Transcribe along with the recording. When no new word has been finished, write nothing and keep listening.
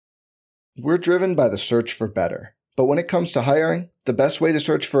We're driven by the search for better. But when it comes to hiring, the best way to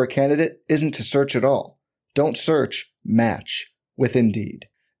search for a candidate isn't to search at all. Don't search, match with Indeed.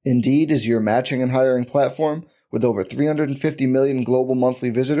 Indeed is your matching and hiring platform with over 350 million global monthly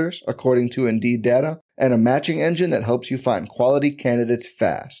visitors, according to Indeed data, and a matching engine that helps you find quality candidates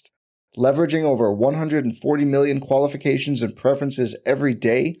fast. Leveraging over 140 million qualifications and preferences every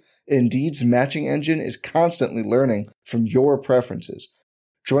day, Indeed's matching engine is constantly learning from your preferences.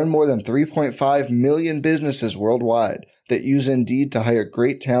 Join more than 3.5 million businesses worldwide that use Indeed to hire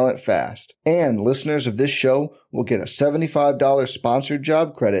great talent fast. And listeners of this show will get a $75 sponsored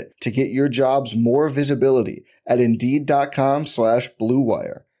job credit to get your jobs more visibility at Indeed.com/Blue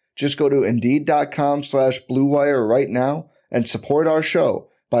Wire. Just go to Indeed.com/Blue Wire right now and support our show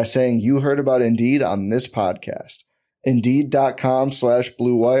by saying you heard about Indeed on this podcast.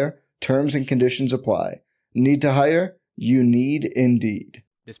 Indeed.com/Blue Wire. Terms and conditions apply. Need to hire? You need Indeed.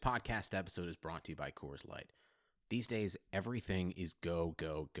 This podcast episode is brought to you by Coors Light. These days, everything is go,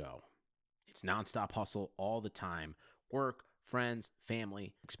 go, go. It's nonstop hustle all the time. Work, friends,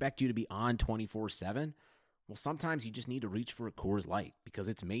 family, expect you to be on 24/7. Well, sometimes you just need to reach for a Coors Light because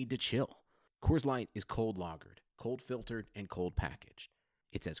it's made to chill. Coors Light is cold lagered, cold filtered, and cold packaged.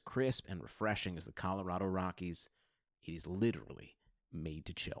 It's as crisp and refreshing as the Colorado Rockies. It is literally made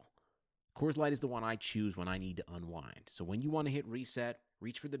to chill. Coors Light is the one I choose when I need to unwind. So when you want to hit reset,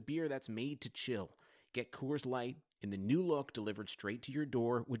 reach for the beer that's made to chill. Get Coors Light in the new look delivered straight to your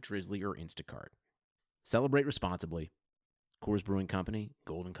door with Drizzly or Instacart. Celebrate responsibly. Coors Brewing Company,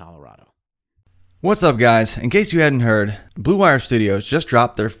 Golden, Colorado. What's up, guys? In case you hadn't heard, Blue Wire Studios just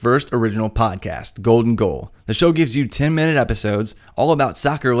dropped their first original podcast, Golden Goal. The show gives you 10-minute episodes all about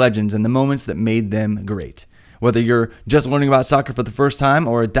soccer legends and the moments that made them great. Whether you're just learning about soccer for the first time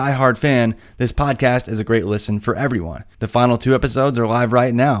or a diehard fan, this podcast is a great listen for everyone. The final 2 episodes are live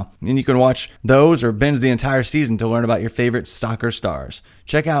right now, and you can watch those or binge the entire season to learn about your favorite soccer stars.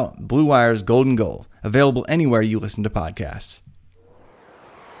 Check out Blue Wire's Golden Goal, available anywhere you listen to podcasts.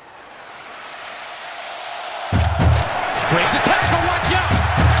 Breaks a tackle, watch out!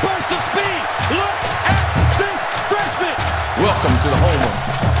 Burst of speed! Look at this freshman! Welcome to the home of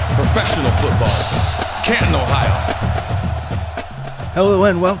professional football. Canton, Ohio. Hello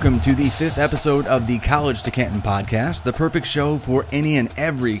and welcome to the 5th episode of the College to Canton podcast, the perfect show for any and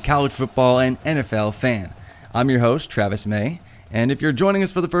every college football and NFL fan. I'm your host, Travis May, and if you're joining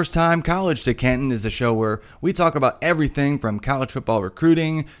us for the first time, College to Canton is a show where we talk about everything from college football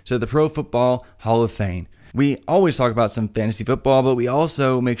recruiting to the Pro Football Hall of Fame. We always talk about some fantasy football, but we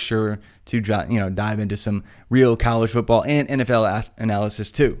also make sure to dive into some real college football and NFL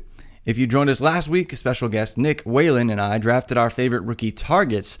analysis too. If you joined us last week, special guest Nick Whalen and I drafted our favorite rookie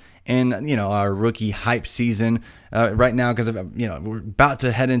targets in our rookie hype season right now because we're about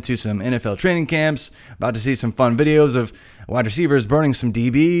to head into some NFL training camps, about to see some fun videos of wide receivers burning some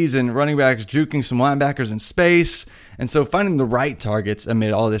DBs and running backs juking some linebackers in space. And so finding the right targets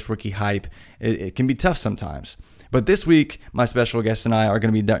amid all this rookie hype, it can be tough sometimes. But this week, my special guest and I are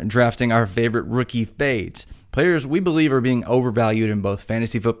going to be drafting our favorite rookie fades. Players we believe are being overvalued in both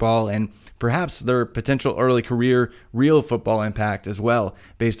fantasy football and perhaps their potential early career real football impact as well,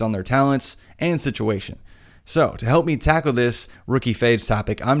 based on their talents and situation. So, to help me tackle this rookie fades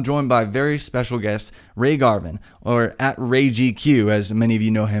topic, I'm joined by very special guest Ray Garvin, or at RayGQ, as many of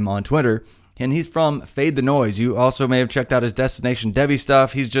you know him on Twitter, and he's from Fade the Noise. You also may have checked out his Destination Debbie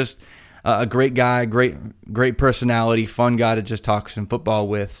stuff. He's just a great guy, great personality, fun guy to just talk some football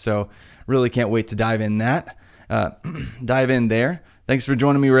with. So, really can't wait to dive in there. Thanks for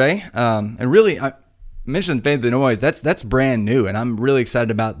joining me, Ray. And really, I mentioned Fade the Noise. That's brand new, and I'm really excited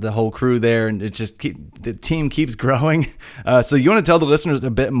about the whole crew there. And it just the team keeps growing. So you want to tell the listeners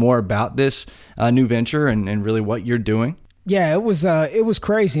a bit more about this new venture and really what you're doing? Yeah, it was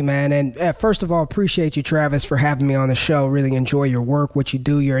crazy, man. And first of all, appreciate you, Travis, for having me on the show. Really enjoy your work, what you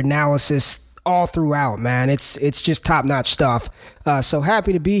do, your analysis all throughout, man. It's just top-notch stuff. So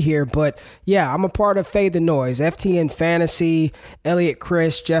happy to be here. But yeah, I'm a part of Fade the Noise, FTN Fantasy, Elliot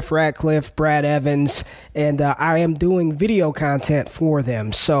Chris, Jeff Ratcliffe, Brad Evans, and I am doing video content for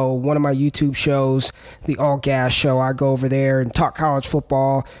them. So one of my YouTube shows, the All Gas Show, I go over there and talk college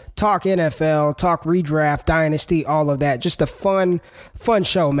football, talk NFL, talk redraft, dynasty, all of that. Just a fun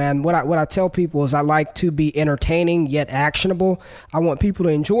show, man. What I tell people is I like to be entertaining yet actionable. I want people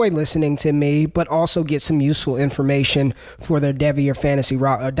to enjoy listening to me, but also get some useful information for their Devy or fantasy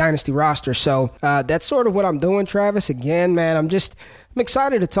dynasty roster. So that's sort of what I'm doing, Travis. Again, man, I'm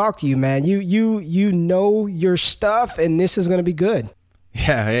excited to talk to you, man. You know your stuff, and this is going to be good.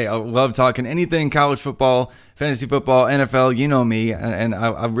 Yeah, hey, I love talking anything college football, fantasy football, NFL. You know me, and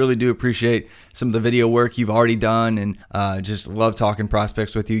I really do appreciate some of the video work you've already done, and just love talking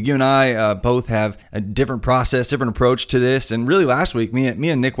prospects with you. You and I both have a different process, different approach to this, and really last week, me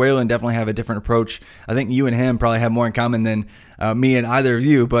and Nick Whalen definitely have a different approach. I think you and him probably have more in common than me and either of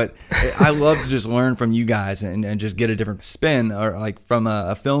you, but I love to just learn from you guys and just get a different spin, or like from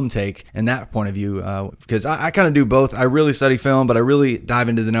a film take and that point of view, because I kind of do both. I really study film, but I really dive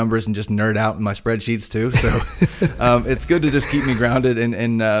into the numbers and just nerd out in my spreadsheets too. So it's good to just keep me grounded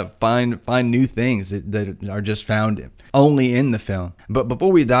and find new things that are just found only in the film. But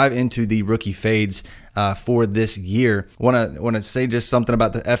before we dive into the rookie fades for this year, want to say just something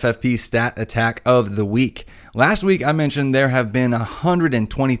about the FFP stat attack of the week. Last week I mentioned there have been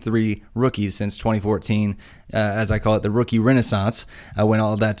 123 rookies since 2014, as I call it, the rookie renaissance, when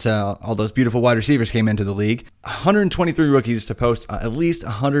all those beautiful wide receivers came into the league. 123 rookies to post at least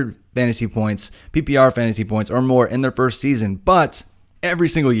 100 fantasy points, PPR fantasy points or more in their first season. But every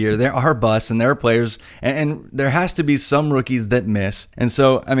single year there are busts and there are players, and there has to be some rookies that miss. And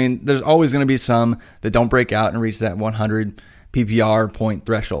so, I mean, there's always going to be some that don't break out and reach that 100 PPR point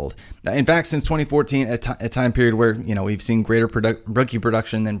threshold. In fact, since 2014, a time period where, you know, we've seen greater rookie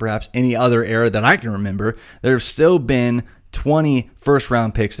production than perhaps any other era that I can remember, there have still been 20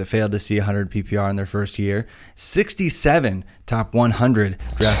 first-round picks that failed to see 100 PPR in their first year, 67 top 100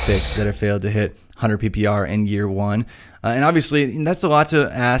 draft picks that have failed to hit 100 PPR in year one. And obviously, that's a lot to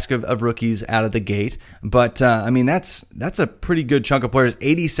ask of rookies out of the gate. But, I mean, that's a pretty good chunk of players.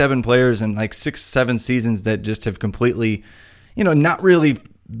 87 players in like 6-7 seasons that just have completely, you know, not really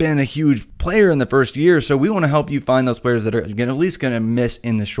been a huge player in the first year. So we want to help you find those players that are at least going to miss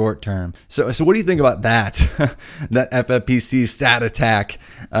in the short term. So what do you think about that? That FFPC stat attack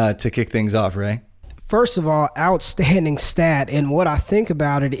to kick things off, Ray? First of all, outstanding stat. And what I think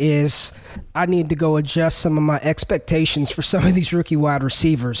about it is I need to go adjust some of my expectations for some of these rookie wide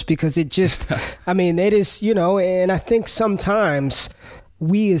receivers, because it just, I mean, it is, you know, and I think sometimes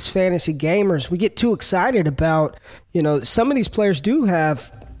we as fantasy gamers, we get too excited about, you know, some of these players do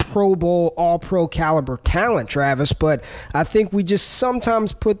have Pro Bowl, all-pro caliber talent, Travis, but I think we just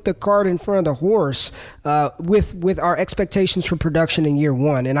sometimes put the cart in front of the horse with our expectations for production in year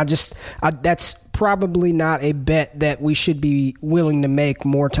one. And that's probably not a bet that we should be willing to make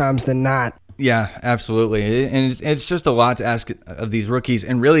more times than not. Yeah, absolutely. And it's just a lot to ask of these rookies.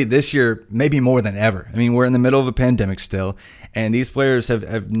 And really this year, maybe more than ever. I mean, we're in the middle of a pandemic still, and these players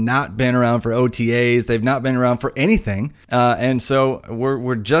have not been around for OTAs. They've not been around for anything. And so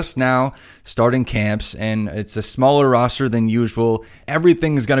we're just now starting camps, and it's a smaller roster than usual.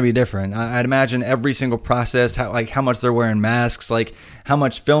 Everything's going to be different. I'd imagine every single process, how much they're wearing masks, like how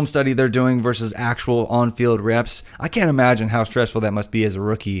much film study they're doing versus actual on-field reps. I can't imagine how stressful that must be as a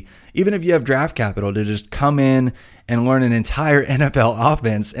rookie, even if you have draft capital, to just come in and learn an entire NFL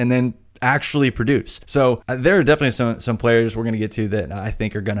offense and then actually produce. So there are definitely some players we're going to get to that I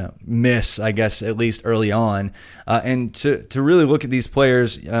think are going to miss, I guess, at least early on. And to really look at these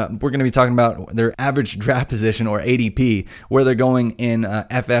players, we're going to be talking about their average draft position, or ADP, where they're going in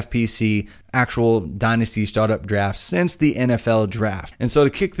FFPC, actual dynasty startup drafts since the NFL draft. And so to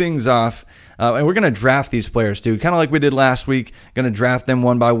kick things off, and we're going to draft these players too, kind of like we did last week, going to draft them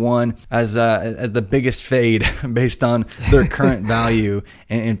one by one as the biggest fade based on their current value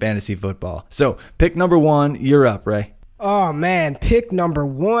in fantasy football. So pick number one, you're up, Ray. Oh, man, pick number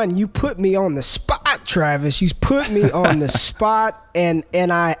one. You put me on the spot, Travis. You put me on the spot, and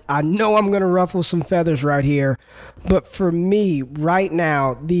I know I'm going to ruffle some feathers right here. But for me, right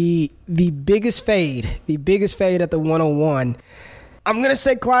now, the biggest fade at the 101, I'm going to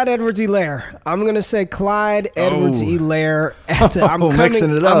say Clyde Edwards-Helaire. I'm going to say Clyde Edwards-Helaire.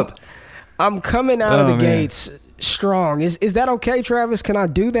 Mixing it up. I'm coming out of the gates strong. Is that okay, Travis? Can I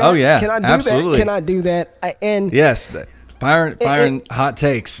do that? Oh, yeah. Can I do absolutely. that? Can I do that? Yes. Firing hot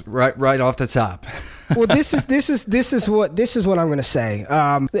takes right off the top. Well, this is what I'm going to say.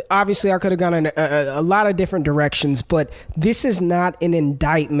 Obviously, I could have gone in a lot of different directions, but this is not an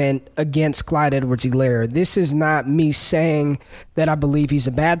indictment against Clyde Edwards-Helaire. This is not me saying that I believe he's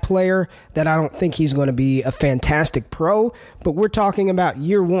a bad player, that I don't think he's going to be a fantastic pro. But we're talking about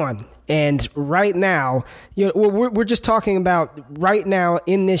year one, and right now, we're just talking about right now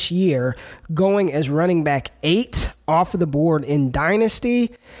in this year going as running back 8 off of the board in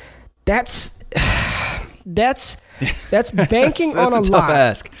Dynasty. That's banking on a lot.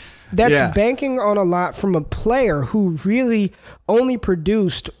 Ask. That's banking on a lot from a player who really only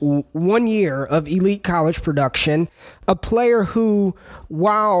produced 1 year of elite college production. A player who,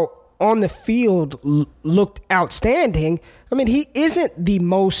 while on the field looked outstanding. I mean, he isn't the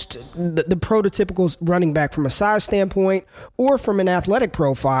prototypical running back from a size standpoint or from an athletic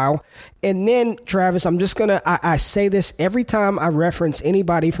profile. And then, Travis, I'm just going to, I say this every time I reference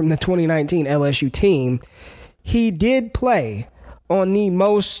anybody from the 2019 LSU team. He did play on the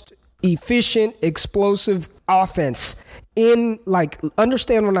most efficient, explosive offense in,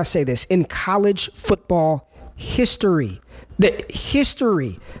 understand when I say this, in college football history. The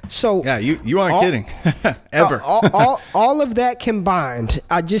history. So yeah, you aren't kidding. Ever. all of that combined,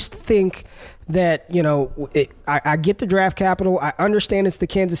 I just think that, I get the draft capital. I understand it's the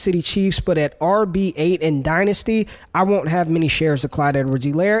Kansas City Chiefs, but at RB8 in Dynasty, I won't have many shares of Clyde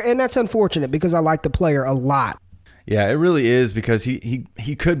Edwards-Helaire, and that's unfortunate because I like the player a lot. Yeah, it really is because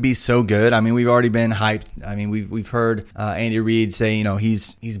he could be so good. I mean, we've already been hyped. I mean, we've heard Andy Reid say,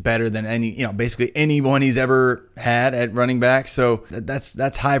 he's better than basically anyone he's ever had at running back. So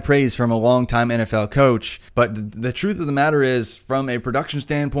that's high praise from a longtime NFL coach. But the truth of the matter is, from a production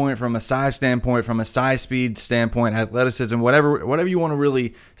standpoint, from a size standpoint, from a size speed standpoint, athleticism, whatever you want to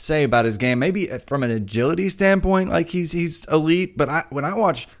really say about his game, maybe from an agility standpoint, like he's elite. But when I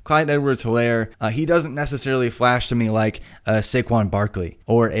watch Clyde Edwards-Helaire, he doesn't necessarily flash to me like Saquon Barkley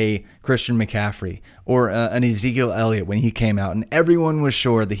or a Christian McCaffrey or an Ezekiel Elliott when he came out, and everyone was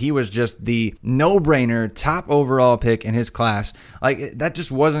sure that he was just the no-brainer top overall pick in his class. That's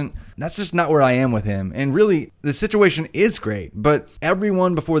just not where I am with him. And really, the situation is great, but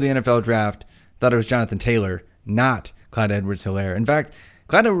everyone before the NFL draft thought it was Jonathan Taylor, not Clyde Edwards-Helaire. In fact,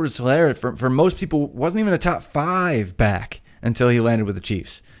 Clyde Edwards-Helaire, for most people, wasn't even a top 5 back until he landed with the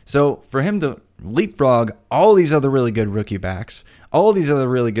Chiefs. So for him to leapfrog all these other really good rookie backs, all these other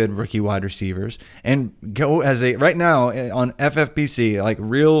really good rookie wide receivers, and go right now on FFPC, like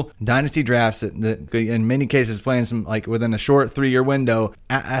real dynasty drafts that in many cases playing some within a short 3-year window,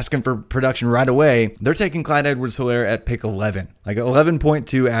 asking for production right away, they're taking Clyde Edwards-Helaire at pick 11,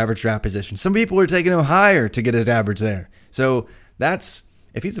 11.2 average draft position. Some people are taking him higher to get his average there. So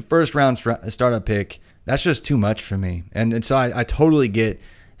if he's a first round startup pick, that's just too much for me. And so I totally get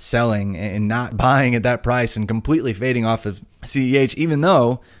selling and not buying at that price and completely fading off of CEH, even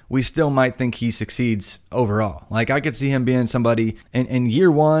though we still might think he succeeds overall. I could see him being somebody in year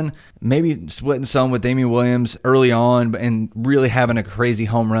one, maybe splitting some with Damian Williams early on and really having a crazy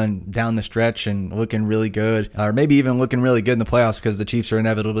home run down the stretch and looking really good, or maybe even looking really good in the playoffs because the Chiefs are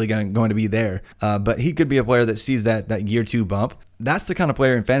inevitably going to be there. But he could be a player that sees that year 2 bump. That's the kind of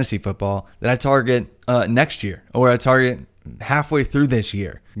player in fantasy football that I target next year, or I target halfway through this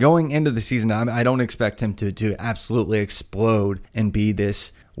year. Going into the season, I don't expect him to absolutely explode and be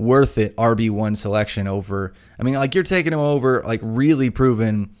this worth it RB1 selection over. You're taking him over really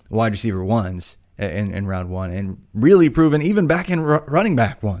proven wide receiver ones in round 1 and really proven even back in running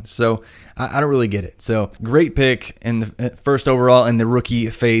back ones. So I don't really get it. So great pick in the first overall in the rookie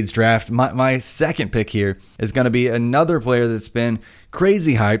fades draft. My second pick here is going to be another player that's been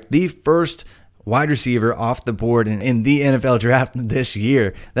crazy hyped. The first wide receiver off the board in the NFL draft this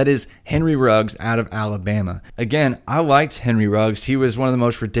year. That is Henry Ruggs out of Alabama. Again, I liked Henry Ruggs. He was one of the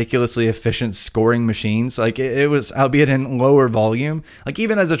most ridiculously efficient scoring machines. It was, albeit in lower volume.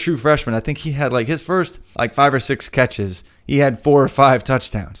 Even as a true freshman, I think he had his first 5 or 6 catches, he had 4 or 5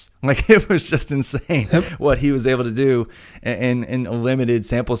 touchdowns. It was just insane what he was able to do in a limited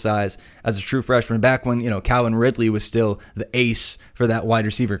sample size as a true freshman, back when, Calvin Ridley was still the ace for that wide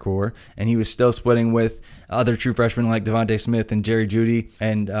receiver core, and he was still splitting with other true freshmen like Devontae Smith and Jerry Jeudy.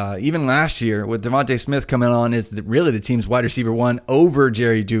 And even last year, with Devontae Smith coming on as really the team's wide receiver 1 over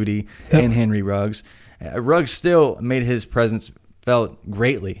Jerry Jeudy and Henry Ruggs, Ruggs still made his presence felt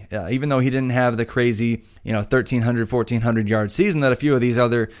greatly, even though he didn't have the crazy, 1,300, 1,400 yard season that a few of these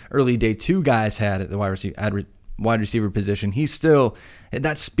other early day 2 guys had at the wide receiver position. He's still,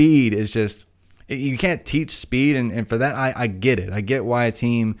 that speed is just, you can't teach speed. And for that, I get it. I get why a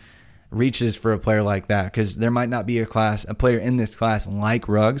team reaches for a player like that, because there might not be a player in this class like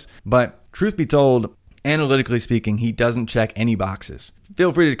Ruggs. But truth be told, analytically speaking, he doesn't check any boxes.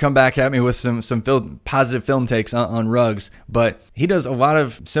 Feel free to come back at me with some positive film takes on Ruggs, but he does a lot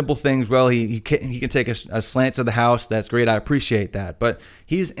of simple things well. He can take a slant to the house. That's great. I appreciate that. But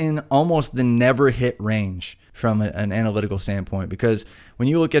he's in almost the never hit range from an analytical standpoint, because when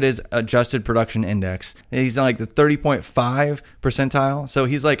you look at his adjusted production index, he's in the 30.5 percentile. So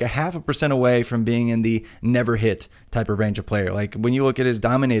he's a 0.5% away from being in the never hit type of range of player. When you look at his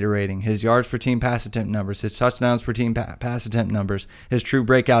dominator rating, his yards per team pass attempt numbers, his touchdowns per team pass attempt numbers, his true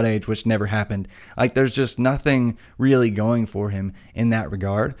breakout age, which never happened. There's just nothing really going for him in that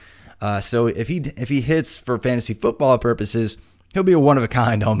regard. So if he hits for fantasy football purposes, he'll be a one of a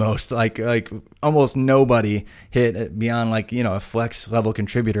kind almost. Like almost nobody hit beyond a flex level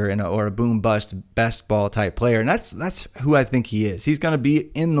contributor or a boom bust best ball type player. And that's who I think he is. He's going to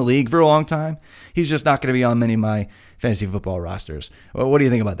be in the league for a long time. He's just not going to be on many of my fantasy football rosters. What do you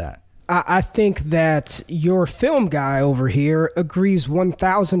think about that? I think that your film guy over here agrees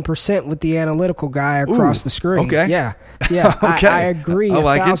 1,000% with the analytical guy across the screen. Okay. Yeah. Okay. I agree I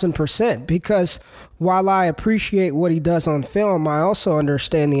like 1,000% because while I appreciate what he does on film, I also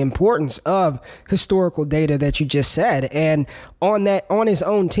understand the importance of historical data that you just said. And on his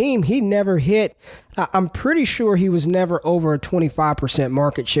own team, he never hit. I'm pretty sure he was never over a 25%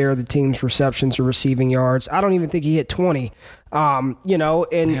 market share of the team's receptions or receiving yards. I don't even think he hit 20.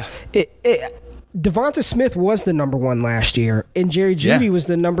 Devonta Smith was the number 1 last year, and Jerry Jeudy was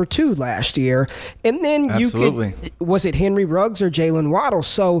the number 2 last year. And then was it Henry Ruggs or Jalen Waddle?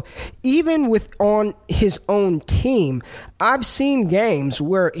 So even on his own team, I've seen games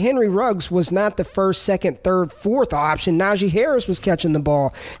where Henry Ruggs was not the first, second, third, fourth option. Najee Harris was catching the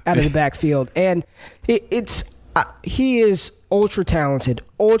ball out of the backfield. And he is ultra talented,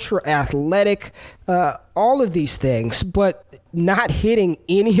 ultra athletic, all of these things, but not hitting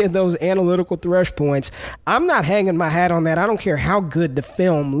any of those analytical thresh points. I'm not hanging my hat on that. I don't care how good the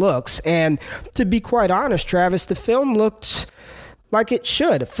film looks. And to be quite honest, Travis, the film looks like it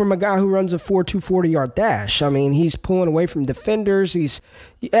should from a guy who runs a 4.2 40-yard dash. I mean, he's pulling away from defenders.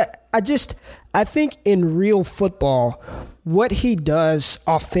 I think in real football, what he does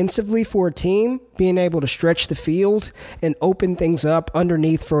offensively for a team, being able to stretch the field and open things up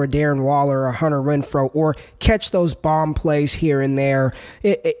underneath for a Darren Waller or a Hunter Renfrow or catch those bomb plays here and there,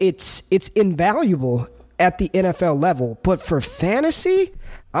 it's invaluable at the NFL level. But for fantasy,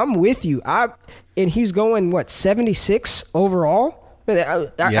 I'm with you. And he's going 76 overall. I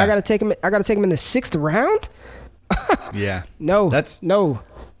gotta take him. I gotta take him in the 6th round. Yeah. No,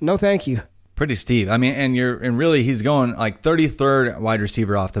 thank you. Pretty steep. I mean, and really he's going 33rd wide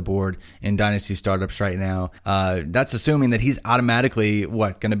receiver off the board in dynasty startups right now. That's assuming that he's automatically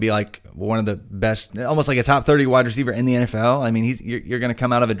going to be one of the best, almost like a top 30 wide receiver in the NFL. I mean, you're going to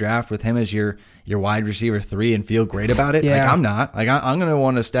come out of a draft with him as your wide receiver 3 and feel great about it. Yeah. I'm not. I'm going to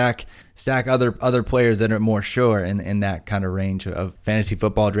want to stack other players that are more sure in that kind of range of fantasy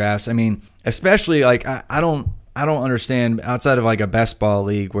football drafts. I mean, especially I don't understand outside of a best ball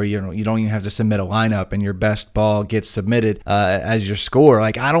league where you don't even have to submit a lineup and your best ball gets submitted as your score.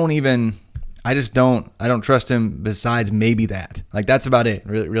 I don't trust him besides maybe that. That's about it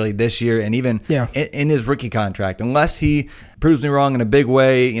really this year. And even in his rookie contract, unless he proves me wrong in a big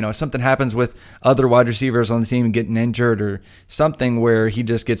way, something happens with other wide receivers on the team getting injured or something where he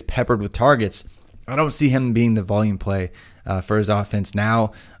just gets peppered with targets, I don't see him being the volume play for his offense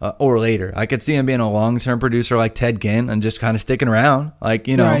now or later. I could see him being a long-term producer like Ted Ginn and just kind of sticking around,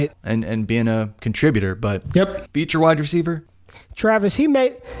 right. and being a contributor. But feature wide receiver, Travis, he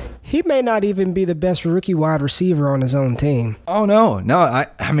may not even be the best rookie wide receiver on his own team. Oh no.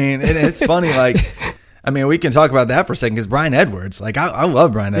 I mean, it's funny. We can talk about that for a second because Bryan Edwards, I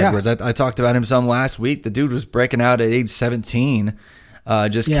love Bryan Edwards. I talked about him some last week. The dude was breaking out at age 17.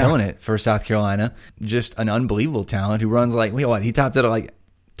 Killing it for South Carolina. Just an unbelievable talent who runs he topped it at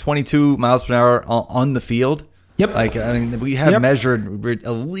 22 miles per hour on the field. Yep. We have measured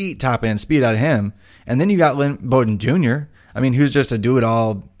elite top end speed out of him. And then you got Lynn Bowden Jr., who's just a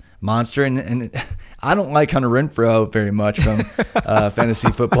do-it-all monster. And I don't like Hunter Renfrow very much from a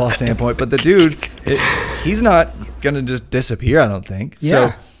fantasy football standpoint, but the dude, he's not going to just disappear, I don't think.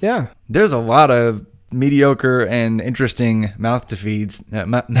 Yeah. So there's a lot of mediocre and interesting mouths to feed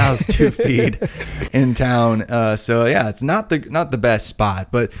in town. It's not the best spot.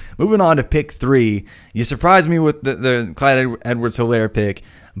 But moving on to pick 3, you surprised me with the Clyde Edwards-Helaire pick.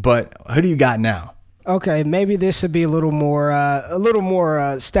 But who do you got now? Okay, maybe this would be a little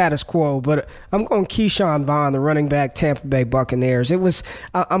more status quo, but I'm going Keyshawn Vaughn, the running back, Tampa Bay Buccaneers.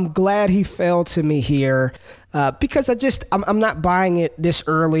 I'm glad he fell to me here because I'm not buying it this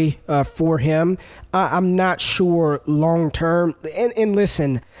early for him. I'm not sure long term. And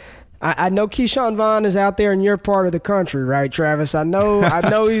listen, I know Keyshawn Vaughn is out there in your part of the country, right, Travis? I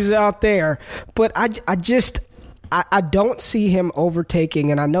know he's out there, but I don't see him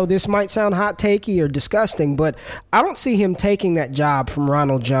overtaking, and I know this might sound hot takey or disgusting, but I don't see him taking that job from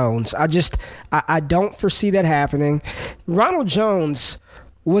Ronald Jones. I don't foresee that happening. Ronald Jones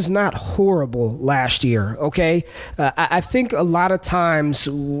was not horrible last year, okay? I think a lot of times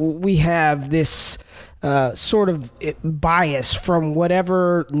we have this sort of bias from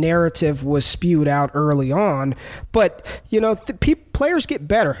whatever narrative was spewed out early on. But, players get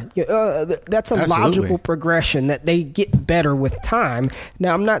better. That's a Absolutely. logical progression, that they get better with time.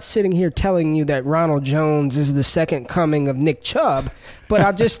 Now, I'm not sitting here telling you that Ronald Jones is the second coming of Nick Chubb, but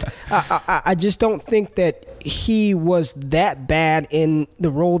I just don't think that he was that bad in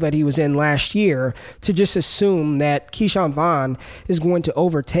the role that he was in last year to just assume that Keyshawn Vaughn is going to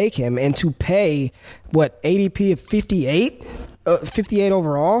overtake him, and to pay, ADP of 58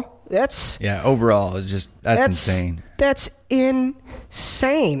 overall? Overall, it's just that's insane. That's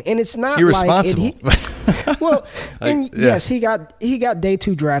insane, and it's not irresponsible. Yes, he got day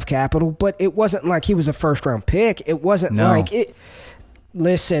 2 draft capital, but it wasn't like he was a first round pick. It wasn't like it.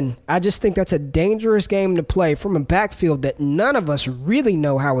 Listen, I just think that's a dangerous game to play from a backfield that none of us really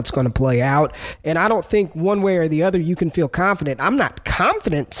know how it's going to play out. And I don't think one way or the other you can feel confident. I'm not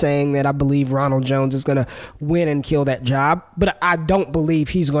confident saying that I believe Ronald Jones is going to win and kill that job, but I don't believe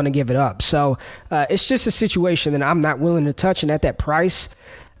he's going to give it up. So it's just a situation that I'm not willing to touch. And at that price,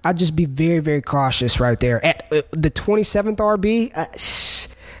 I'd just be very, very cautious right there. At the 27th RB,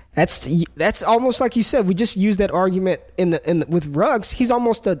 that's almost like you said. We just used that argument with Ruggs. He's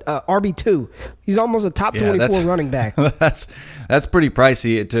almost a RB2. He's almost a top 24 running back. That's pretty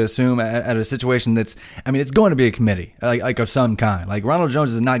pricey to assume at a situation that's. I mean, it's going to be a committee like of some kind. Like Ronald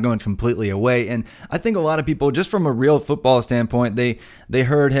Jones is not going completely away, and I think a lot of people, just from a real football standpoint, they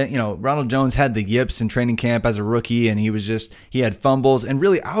heard him. Ronald Jones had the yips in training camp as a rookie, and he had fumbles, and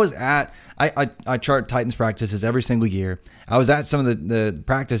really I chart Titans practices every single year. I was at some of the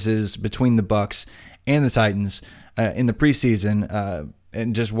practices between the Bucs and the Titans in the preseason,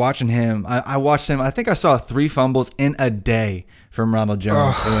 and just watching him. I watched him. I think I saw 3 fumbles in a day from Ronald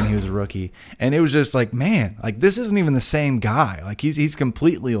Jones when he was a rookie, and it was just like, man, like this isn't even the same guy. Like he's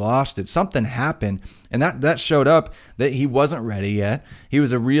completely lost it. Something happened, and that showed up that he wasn't ready yet. He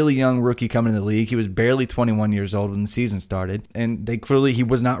was a really young rookie coming into the league. He was barely 21 years old when the season started, and he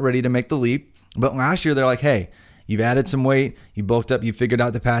was not ready to make the leap. But last year they're like, hey, you've added some weight, you bulked up, you figured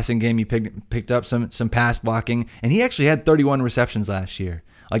out the passing game, you picked up some pass blocking, and he actually had 31 receptions last year.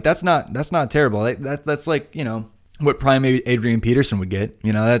 Like that's not terrible. That's like, what prime Adrian Peterson would get.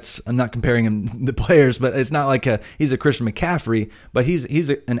 I'm not comparing him the players, but it's not like he's a Christian McCaffrey, but he's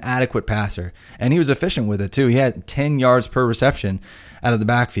an adequate passer, and he was efficient with it too. He had 10 yards per reception out of the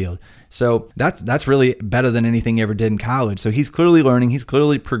backfield. So that's really better than anything he ever did in college. So he's clearly learning, he's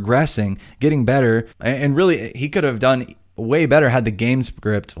clearly progressing, getting better, and really he could have done way better had the game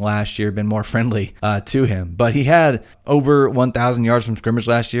script last year been more friendly to him. But he had over 1,000 yards from scrimmage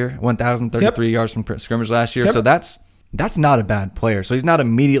last year, 1,033 yards from scrimmage last year. Yep. So that's not a bad player. So he's not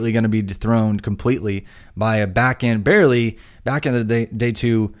immediately going to be dethroned completely by a back end the day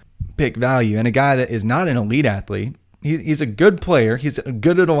 2 pick value, and a guy that is not an elite athlete. He's a good player. He's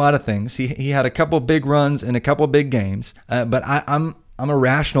good at a lot of things. He had a couple big runs in a couple big games. But I'm a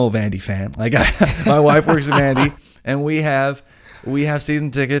rational Vandy fan. Like my wife works at Vandy, and we have season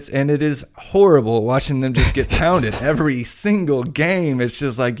tickets, and it is horrible watching them just get pounded every single game. It's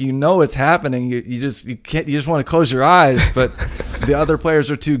just like it's happening. You just want to close your eyes, but the other players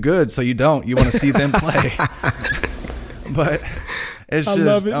are too good, so you don't. You want to see them play. But it's just,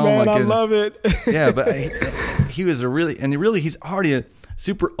 love it, man. My goodness. I love it. Yeah, but he's already a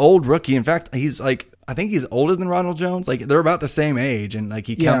super old rookie. In fact, I think he's older than Ronald Jones. Like they're about the same age, and like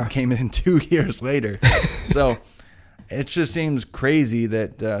he came in 2 years later. So it just seems crazy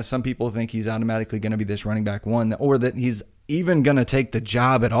that some people think he's automatically going to be this running back 1, or that he's even going to take the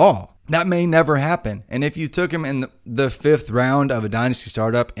job at all. That may never happen. And if you took him in the 5th round of a dynasty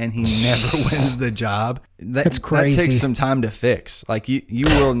startup and he never wins the job, that's crazy. That takes some time to fix. Like you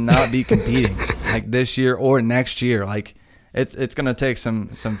will not be competing like this year or next year. Like it's going to take some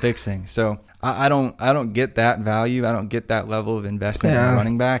fixing. So I don't get that value. I don't get that level of investment in a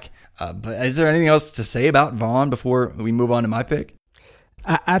running back. But is there anything else to say about Vaughn before we move on to my pick?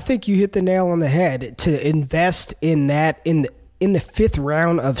 I think you hit the nail on the head. To invest in that in the 5th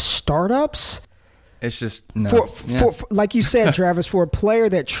round of startups, it's just no. For like you said, Travis, for a player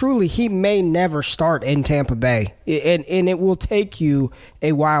that truly he may never start in Tampa Bay, and it will take you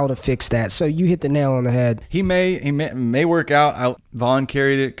a while to fix that. So you hit the nail on the head. He may work out. Vaughn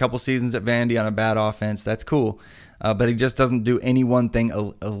carried it a couple seasons at Vandy on a bad offense. That's cool. But he just doesn't do any one thing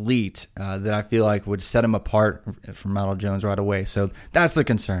elite that I feel like would set him apart from Ronald Jones right away. So that's the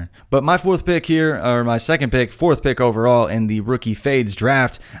concern. But my 4th pick here, or my 4th pick overall in the rookie fades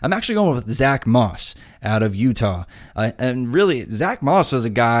draft, I'm actually going with Zach Moss out of Utah. And really, Zach Moss was a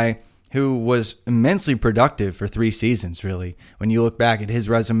guy, who was immensely productive for 3 seasons, really. When you look back at his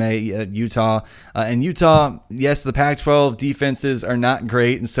resume at Utah, and Utah, yes, the Pac-12 defenses are not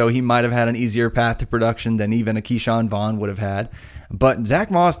great, and so he might have had an easier path to production than even a Keyshawn Vaughn would have had. But Zach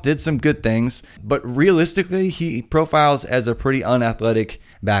Moss did some good things, but realistically, he profiles as a pretty unathletic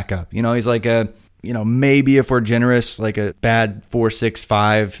backup. He's like maybe if we're generous, like a bad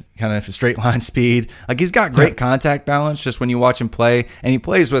 4.65 kind of straight line speed. Like he's got great contact balance just when you watch him play, and he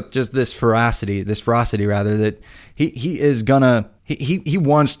plays with just this ferocity rather, that he is gonna. He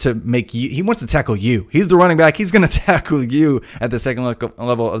wants to make you. He wants to tackle you. He's the running back. He's going to tackle you at the second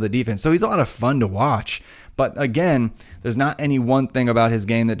level of the defense. So he's a lot of fun to watch. But again, there's not any one thing about his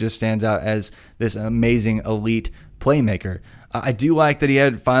game that just stands out as this amazing elite playmaker. I do like that he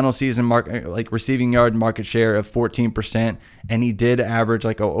had final season receiving yard market share of 14%, and he did average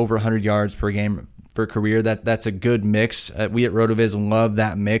over 100 yards per game for career. That's a good mix. We at RotoViz love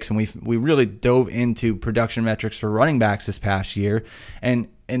that mix, and we really dove into production metrics for running backs this past year, and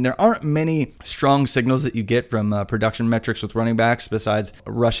there aren't many strong signals that you get from production metrics with running backs besides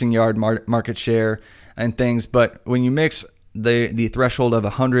rushing yard market share and things. But when you mix the threshold of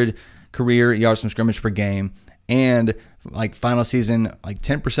 100 career yards from scrimmage per game and final season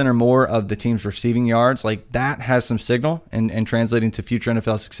 10% or more of the team's receiving yards, that has some signal and translating to future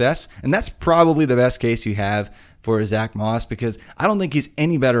NFL success. And that's probably the best case you have for Zach Moss, because I don't think he's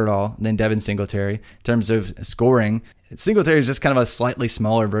any better at all than Devin Singletary in terms of scoring. Singletary is just kind of a slightly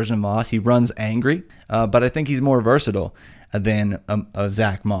smaller version of Moss. He runs angry, but I think he's more versatile than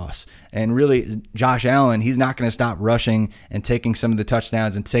Zach Moss. And really, Josh Allen, he's not going to stop rushing and taking some of the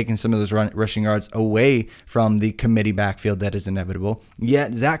touchdowns and taking some of those rushing yards away from the committee backfield that is inevitable.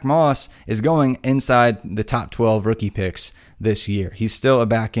 Yet Zach Moss is going inside the top 12 rookie picks this year. He's still a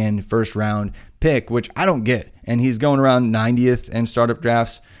back-end first-round pick, which I don't get. And he's going around 90th in startup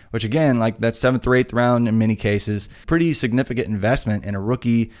drafts, which again, that's 7th or 8th round in many cases. Pretty significant investment in a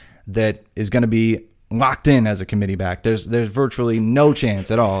rookie that is going to be locked in as a committee back. There's virtually no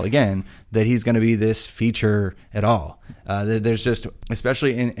chance at all, again, that he's going to be this feature at all. There's just,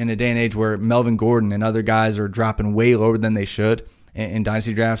 especially in a day and age where Melvin Gordon and other guys are dropping way lower than they should in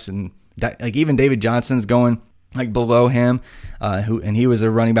dynasty drafts, and even David Johnson's going below him, and he was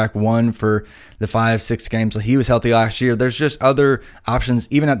a running back 1 for the 5-6 games. So he was healthy last year. There's just other options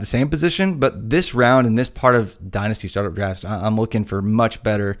even at the same position, but this round and this part of dynasty startup drafts, I'm looking for much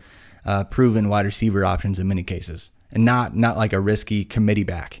better proven wide receiver options in many cases, and not like a risky committee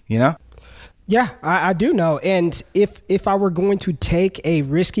back, Yeah, I do know. And if I were going to take a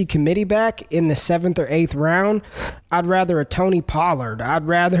risky committee back in the 7th or 8th round, I'd rather a Tony Pollard. I'd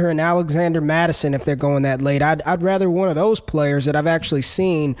rather an Alexander Madison if they're going that late. I'd rather one of those players that I've actually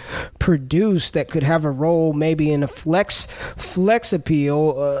seen produce that could have a role maybe in a flex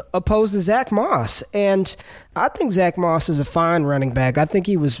appeal opposed to Zach Moss. And I think Zach Moss is a fine running back. I think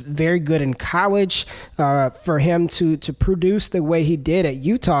he was very good in college. For him to produce the way he did at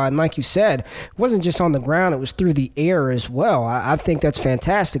Utah, and like you said, it wasn't just on the ground, it was through the air as well. I think that's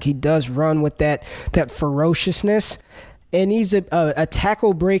fantastic. He does run with that ferociousness, and he's a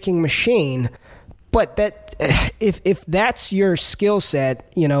tackle-breaking machine. But that if that's your skill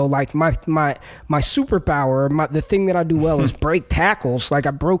set, like my superpower, the thing that I do well is break tackles. I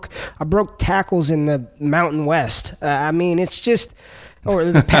broke tackles in the Mountain West. It's just, or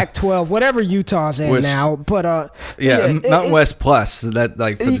the Pac-12, whatever Utah's in now. But Mountain West plus that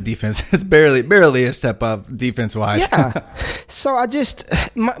for the defense, it's barely a step up defense wise. Yeah. So I just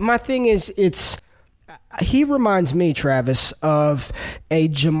my thing is he reminds me, Travis, of a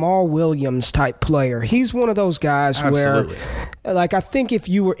Jamal Williams type player. He's one of those guys Absolutely. where, I think if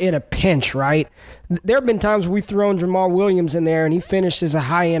you were in a pinch, right? There have been times we've thrown Jamal Williams in there and he finished as a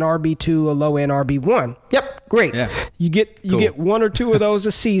high-end RB2, a low-end RB1. Yep, great. Yeah. You get 1 or 2 of those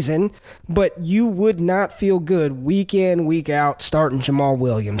a season, but you would not feel good week in, week out starting Jamal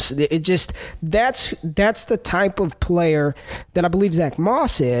Williams. It just that's the type of player that I believe Zach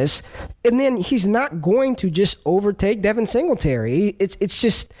Moss is. And then he's not going to just overtake Devin Singletary.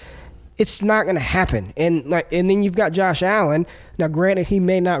 It's not going to happen. And then you've got Josh Allen. Now, granted, he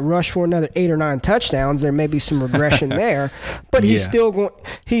may not rush for another 8 or 9 touchdowns. There may be some regression there, but he's still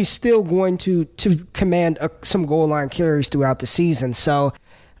going to command some goal line carries throughout the season. So,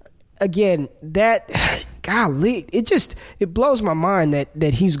 again, golly, it blows my mind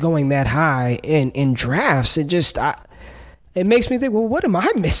that he's going that high in drafts. it makes me think, well, what am I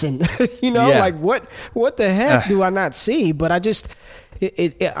missing? Like what the heck do I not see? But I just,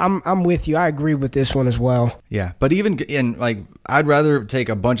 I'm with you. I agree with this one as well. Yeah, but even in I'd rather take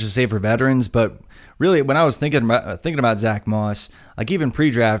a bunch of safer veterans. But really, when I was thinking about Zach Moss, even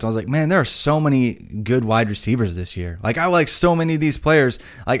pre-draft, I was like, man, there are so many good wide receivers this year. I like so many of these players.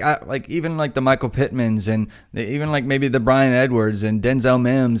 Even the Michael Pittmans and even maybe the Brian Edwards and Denzel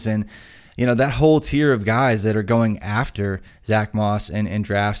Mims and that whole tier of guys that are going after Zach Moss in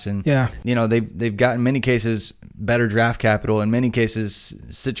drafts. And, they've got in many cases better draft capital, in many cases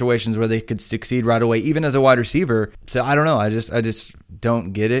situations where they could succeed right away, even as a wide receiver. So I don't know. I just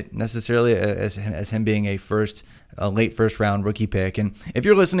don't get it necessarily as him being a late first round rookie pick. And if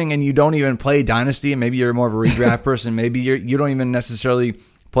you're listening and you don't even play Dynasty, and maybe you're more of a redraft person, maybe you don't even necessarily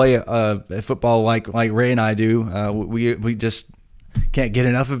play a football like Ray and I do. We just can't get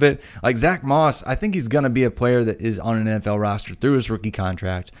enough of it. Zach Moss, I think he's going to be a player that is on an NFL roster through his rookie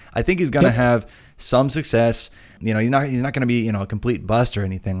contract. I think he's going to have some success. He's not going to be a complete bust or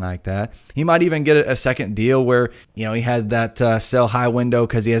anything like that. He might even get a second deal where he has that sell high window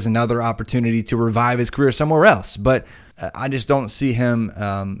because he has another opportunity to revive his career somewhere else. But I just don't see him.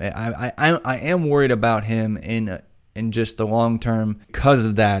 I am worried about him in just the long term because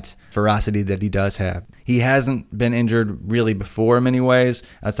of that ferocity that he does have. He hasn't been injured really before in many ways,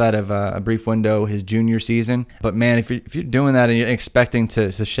 outside of a brief window his junior season. But man, if you're doing that and you're expecting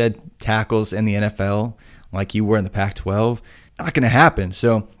to shed tackles in the NFL like you were in the Pac-12, not going to happen.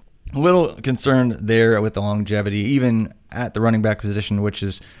 So a little concerned there with the longevity, even at the running back position, which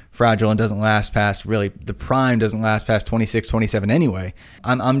is fragile and doesn't last past the prime doesn't last past 26, 27 anyway.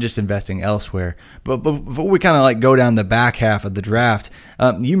 I'm just investing elsewhere. But before we kind of go down the back half of the draft,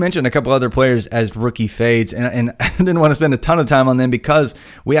 you mentioned a couple other players as rookie fades, and I didn't want to spend a ton of time on them because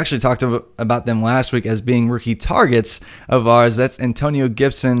we actually talked about them last week as being rookie targets of ours. That's Antonio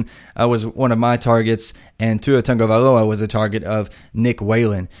Gibson was one of my targets, and Tua Tagovailoa was a target of Nick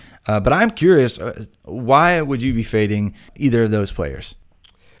Whalen. But I'm curious, why would you be fading either of those players?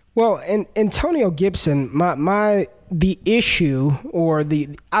 Well, Antonio Gibson, the issue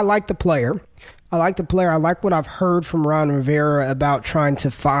I like the player. I like what I've heard from Ron Rivera about trying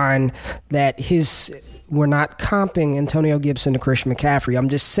to find that we're not comping Antonio Gibson to Christian McCaffrey. I'm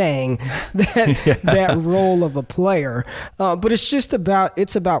just saying that role of a player. But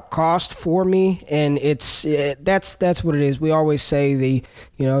it's about cost for me, and that's what it is. We always say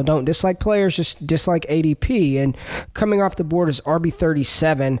don't dislike players, just dislike ADP. And coming off the board is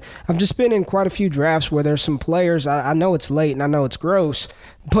RB37. I've just been in quite a few drafts where there's some players. I know it's late and I know it's gross,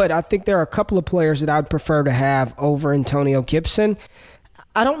 but I think there are a couple of players that I'd prefer to have over Antonio Gibson.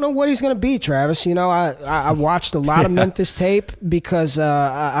 I don't know what he's going to be, Travis. I watched a lot of Memphis tape because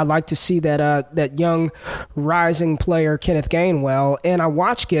I like to see that young rising player, Kenneth Gainwell. And I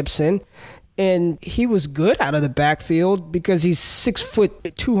watched Gibson, and he was good out of the backfield because he's 6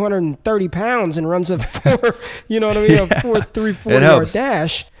 foot, 230 pounds and runs a 4.34 yard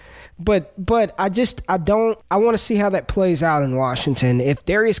dash. But I want to see how that plays out in Washington. If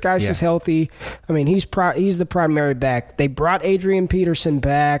Darius Geis is healthy, he's the primary back. They brought Adrian Peterson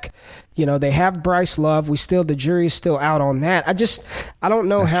back. They have Bryce Love. The jury is still out on that. I don't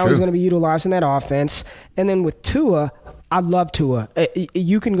know how he's going to be utilizing that offense. And then with Tua, I love Tua.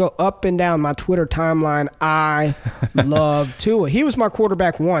 You can go up and down my Twitter timeline. I love Tua. He was my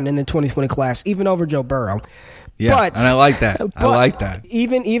quarterback one in the 2020 class, even over Joe Burrow. Yeah, and I like that.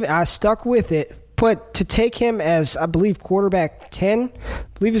 Even I stuck with it. But to take him as, I believe, quarterback 10, I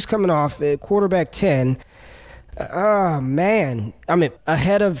believe he's coming off quarterback 10. Oh man,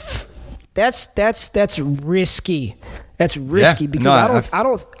 ahead of that's risky. That's risky because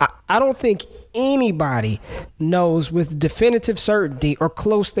I don't think anybody knows with definitive certainty or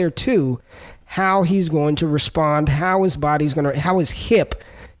close thereto how he's going to respond, how his hip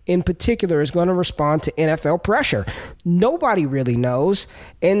in particular is going to respond to NFL pressure. Nobody really knows.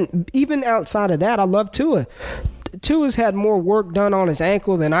 And even outside of that, I love Tua. Tua's had more work done on his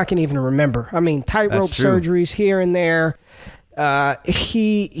ankle than I can even remember. Tightrope surgeries here and there.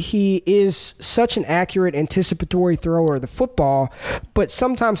 He is such an accurate, anticipatory thrower of the football, but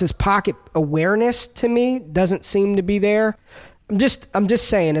sometimes his pocket awareness to me doesn't seem to be there. I'm just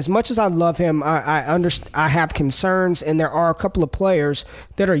saying, as much as I love him, I have concerns, and there are a couple of players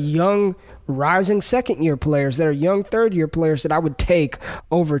that are young, rising second-year players, that are young third-year players that I would take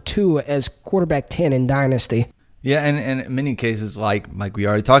over Tua as quarterback 10 in Dynasty. Yeah, and in many cases, like we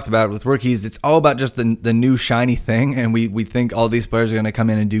already talked about with rookies, it's all about just the new shiny thing, and we think all these players are going to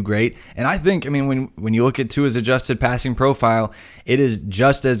come in and do great. And I think, when you look at Tua's adjusted passing profile, it is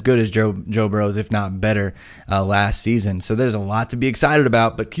just as good as Joe Burrow's, if not better, last season. So there's a lot to be excited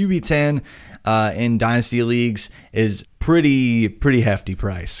about. But QB10 in dynasty leagues is pretty hefty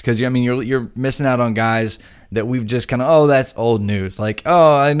price, because you're missing out on guys that we've just kind of, that's old news. Like,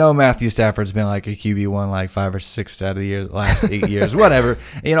 I know Matthew Stafford's been like a QB1 like 5 or 6 out of the last 8 years, whatever.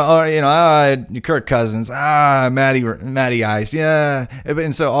 Kirk Cousins, Matty Ice, yeah.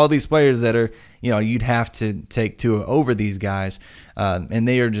 And so all these players that are, you'd have to take Tua over these guys, and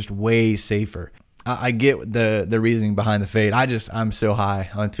they are just way safer. I get the reasoning behind the fade. I'm so high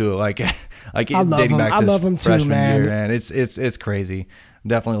on Tua, like dating back to his freshman year, man. It's crazy.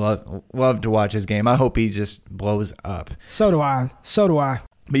 Definitely love to watch his game. I hope he just blows up. So do I.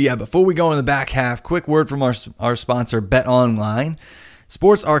 But yeah, before we go in the back half, quick word from our sponsor, Bet Online.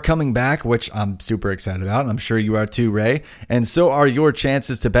 Sports are coming back, which I'm super excited about, and I'm sure you are too, Ray. And so are your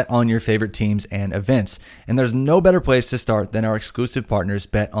chances to bet on your favorite teams and events. And there's no better place to start than our exclusive partners,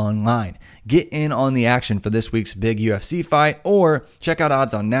 Bet Online. Get in on the action for this week's big UFC fight, or check out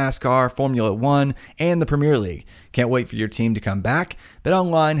odds on NASCAR, Formula One, and the Premier League. Can't wait for your team to come back.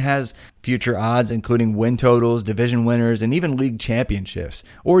 BetOnline has future odds, including win totals, division winners, and even league championships.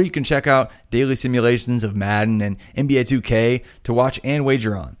 Or you can check out daily simulations of Madden and NBA 2K to watch and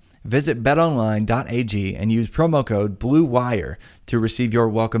wager on. Visit betonline.ag and use promo code BLUEWIRE to receive your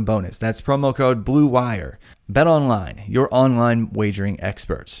welcome bonus. That's promo code BLUEWIRE. BetOnline, your online wagering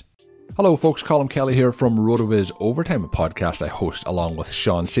experts. Hello folks, Colin Kelly here from RotoViz Overtime, a podcast I host along with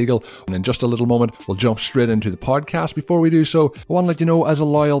Sean Siegel. And in just a little moment, we'll jump straight into the podcast. Before we do so, I want to let you know, as a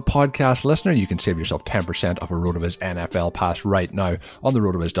loyal podcast listener, you can save yourself 10% of a RotoViz NFL pass right now on the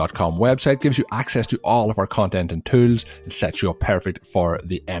rotoviz.com website. It gives you access to all of our content and tools and sets you up perfect for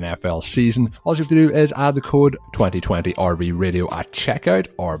the NFL season. All you have to do is add the code 2020RV Radio at checkout,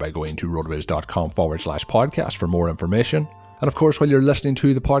 or by going to rotoviz.com/podcast for more information. And of course, while you're listening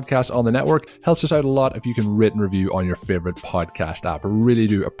to the podcast on the network, helps us out a lot if you can rate and review on your favorite podcast app. I really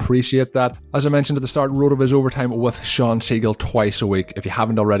do appreciate that. As I mentioned at the start, RotoViz Overtime with Sean Siegel twice a week. If you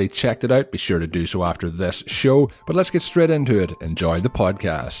haven't already checked it out, be sure to do so after this show. But let's get straight into it. Enjoy the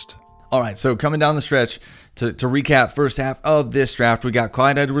podcast. All right, so coming down the stretch, to recap first half of this draft, we got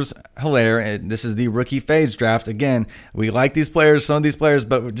Clyde Edwards-Helaire, and this is the rookie fades draft. Again, we like these players, some of these players,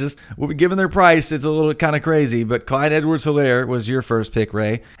 but we're given their price, it's a little kind of crazy. But Clyde Edwards-Helaire was your first pick,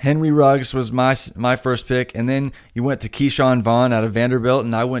 Ray. Henry Ruggs was my first pick, and then you went to Keyshawn Vaughn out of Vanderbilt,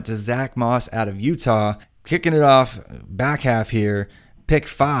 and I went to Zach Moss out of Utah. Kicking it off back half here, pick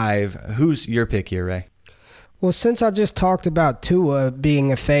 5. Who's your pick here, Ray? Well, since I just talked about Tua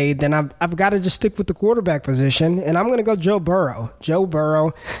being a fade, then I've got to just stick with the quarterback position, and I'm going to go Joe Burrow. Joe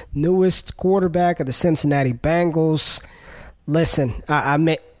Burrow, newest quarterback of the Cincinnati Bengals. Listen,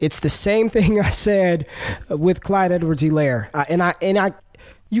 it's the same thing I said with Clyde Edwards-Helaire.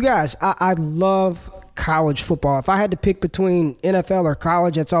 You guys, I love college football. If I had to pick between NFL or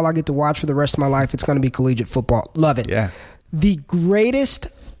college, that's all I get to watch for the rest of my life. It's going to be collegiate football. Love it. Yeah. The greatest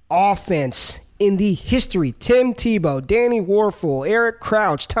offense in the history, Tim Tebow, Danny Warfel, Eric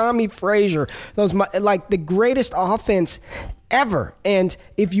Crouch, Tommy Frazier, the greatest offense ever. And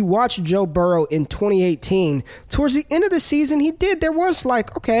if you watch Joe Burrow in 2018, towards the end of the season, there was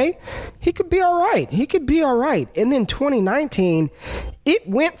okay, he could be all right. And then 2019, it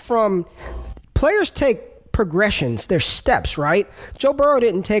went from players take progressions, there's steps, right? Joe Burrow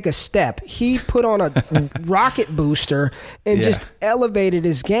didn't take a step. He put on a rocket booster and just elevated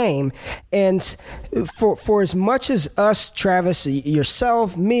his game. And for as much as us, Travis,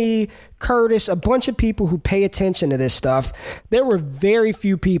 yourself, me, Curtis, a bunch of people who pay attention to this stuff, there were very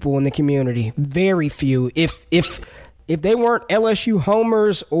few people in the community, very few. If they weren't LSU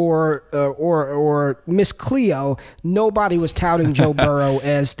homers or Miss Cleo, nobody was touting Joe Burrow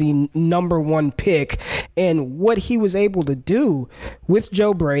as the number 1 pick. And what he was able to do with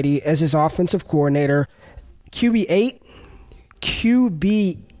Joe Brady as his offensive coordinator, QB8,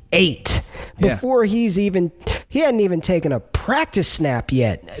 before he hadn't even taken a practice snap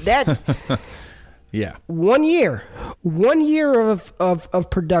yet. That. Yeah. 1 year of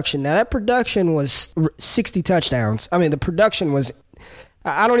production. Now, that production was 60 touchdowns. I mean, the production was,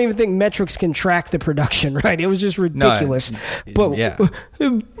 I don't even think metrics can track the production, right? It was just ridiculous. But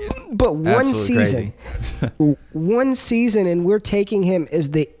one season, one season, and we're taking him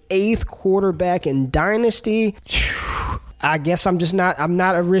as the 8th quarterback in Dynasty. I guess I'm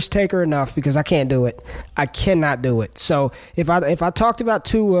not a risk taker enough, because I can't do it. I cannot do it. So if I talked about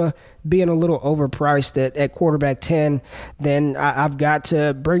Tua being a little overpriced at quarterback 10, then I've got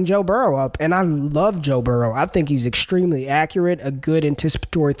to bring Joe Burrow up. And I love Joe Burrow. I think he's extremely accurate, a good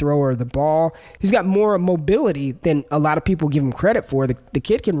anticipatory thrower of the ball. He's got more mobility than a lot of people give him credit for. The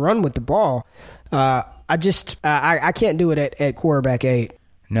kid can run with the ball. I can't do it at quarterback 8.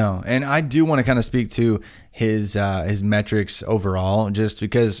 No, and I do want to kind of speak to his metrics overall, just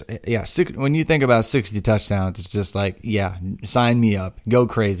because, when you think about 60 touchdowns, it's just like, yeah, sign me up, go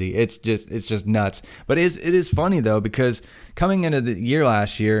crazy. It's just nuts. But it is funny though, because coming into the year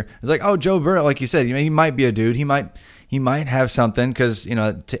last year, it's like, oh, Joe Burrow, like you said, he might be a dude. He might have something, because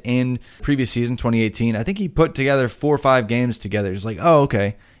to end previous season 2018, I think he put together 4 or 5 games together. It's like, oh,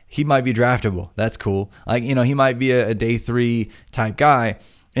 okay, he might be draftable. That's cool. Like, he might be a day 3 type guy.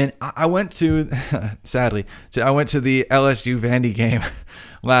 And I went to, sadly, I went to the LSU Vandy game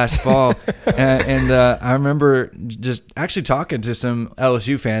last fall, and I remember just actually talking to some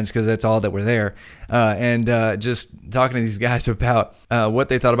LSU fans, because that's all that were there, and just talking to these guys about what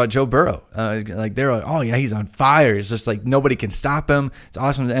they thought about Joe Burrow. Like, they were like, oh yeah, he's on fire. It's just like nobody can stop him. It's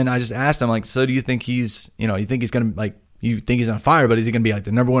awesome. And I just asked him, like, so do you think he's going to, you think he's on fire, but is he going to be like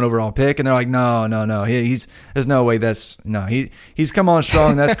the number 1 overall pick? And they're like, no. There's no way. He's come on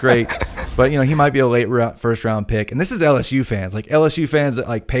strong. That's great. But, he might be a late first round pick. And this is LSU fans, like LSU fans that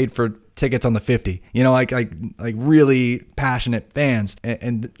like paid for tickets on the 50, like really passionate fans.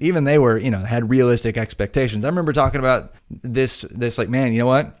 And even they were, had realistic expectations. I remember talking about this like, man, you know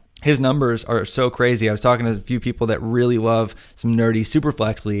what? His numbers are so crazy. I was talking to a few people that really love some nerdy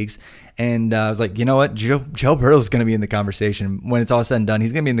Superflex leagues, and I was like, you know what? Joe Burrow is going to be in the conversation when it's all said and done.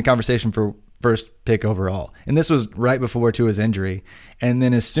 He's going to be in the conversation for first pick overall. And this was right before Tua's injury. And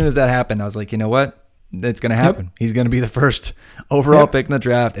then as soon as that happened, I was like, you know what? It's going to happen. Yep. He's going to be the first overall pick in the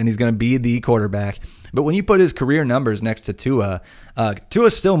draft, and he's going to be the quarterback. But when you put his career numbers next to Tua,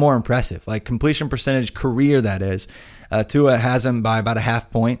 Tua's still more impressive. Like completion percentage career, that is. Tua has him by about a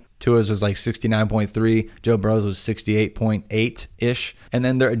half point. Tua's was like 69.3. Joe Burrow's was 68.8-ish. And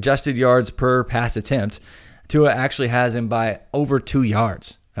then their adjusted yards per pass attempt, Tua actually has him by over 2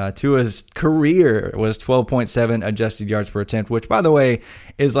 yards. Tua's career was 12.7 adjusted yards per attempt, which, by the way,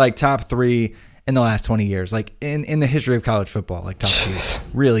 is like top 3 in the last 20 years. Like in the history of college football, like top 3.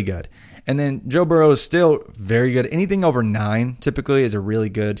 Really good. And then Joe Burrow is still very good. Anything over 9 typically is a really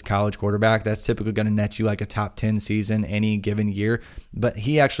good college quarterback. That's typically going to net you like a top 10 season any given year. But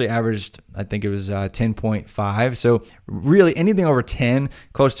he actually averaged, I think it was 10.5. So really anything over 10,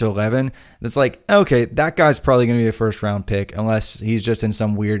 close to 11, that's like, okay, that guy's probably going to be a first round pick unless he's just in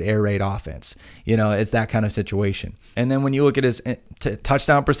some weird air raid offense. It's that kind of situation. And then when you look at his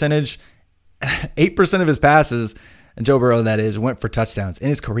touchdown percentage, 8% of his passes, and Joe Burrow, that is, went for touchdowns in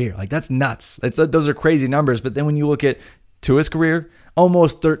his career. Like, that's nuts. Those are crazy numbers. But then when you look at Tua's career,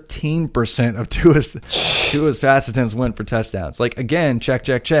 almost 13% of Tua's pass attempts went for touchdowns. Like, again, check.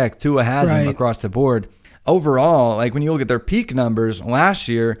 Tua has him across the board. Overall, like, when you look at their peak numbers, last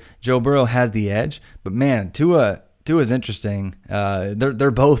year, Joe Burrow has the edge. But, man, Tua is interesting. They're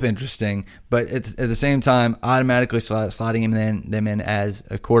both interesting, but it's, at the same time, automatically slotting them in as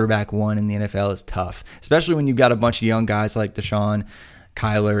a quarterback 1 in the NFL is tough, especially when you've got a bunch of young guys like Deshaun,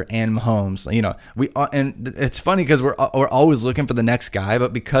 Kyler, and Mahomes. And it's funny because we're always looking for the next guy,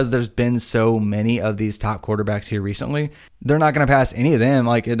 but because there's been so many of these top quarterbacks here recently, they're not going to pass any of them.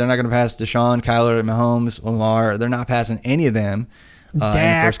 Like, they're not going to pass Deshaun, Kyler, Mahomes, Lamar. They're not passing any of them. In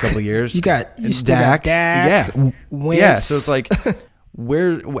the first couple of years, you still got Dak, Wentz. Yeah. So it's like,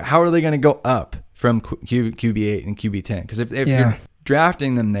 how are they going to go up from QB8 and QB10? Because if you're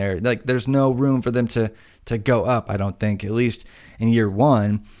drafting them there, like, there's no room for them to go up. I don't think, at least in year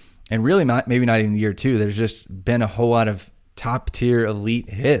 1, and really maybe not even year 2. There's just been a whole lot of top tier elite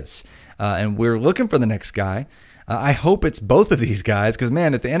hits, and we're looking for the next guy. I hope it's both of these guys, because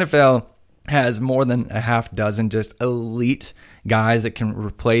man, if the NFL has more than a half dozen just elite guys that can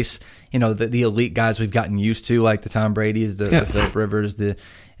replace, the elite guys we've gotten used to, like the Tom Brady's, the Phillip Rivers, the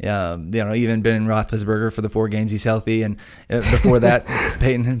even Ben Roethlisberger for the 4 games he's healthy, and before that,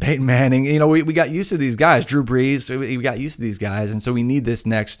 Peyton Manning. We got used to these guys, Drew Brees. So we got used to these guys, and so we need this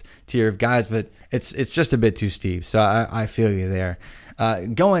next tier of guys, but it's just a bit too steep. So I feel you there.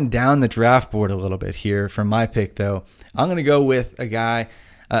 Going down the draft board a little bit here from my pick, though, I'm going to go with a guy.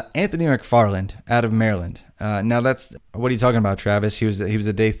 Anthony McFarland out of Maryland. Now what are you talking about, Travis? He was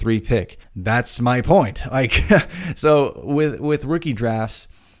a day 3 pick. That's my point. Like, so with rookie drafts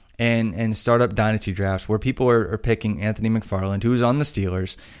and startup dynasty drafts where people are picking Anthony McFarland, who's on the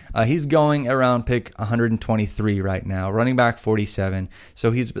Steelers, he's going around pick 123 right now, running back 47.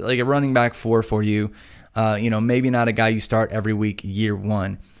 So he's like a running back 4 for you. Maybe not a guy you start every week year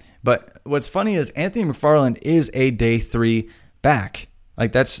 1. But what's funny is Anthony McFarland is a day 3 back.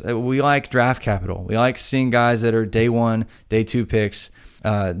 Like we like draft capital. We like seeing guys that are day 1, day 2 picks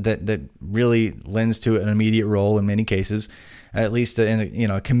that really lends to an immediate role in many cases, at least in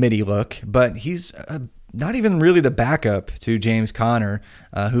a committee look. But he's not even really the backup to James Conner,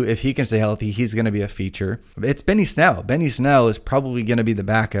 who, if he can stay healthy, he's going to be a feature. It's Benny Snell. Benny Snell is probably going to be the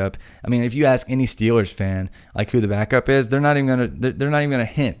backup. I mean, if you ask any Steelers fan like who the backup is, they're not even going to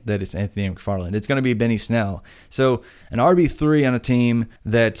hint that it's Anthony McFarland. It's going to be Benny Snell. So an RB3 on a team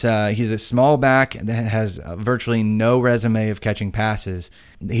that he's a small back that has virtually no resume of catching passes.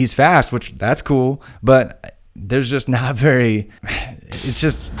 He's fast, which that's cool, but there's just not very. It's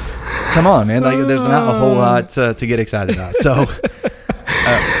just. Come on, man. Like, there's not a whole lot to get excited about. So,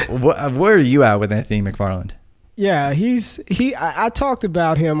 where are you at with Anthony McFarland? Yeah, I talked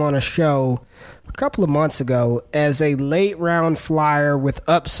about him on a show a couple of months ago as a late round flyer with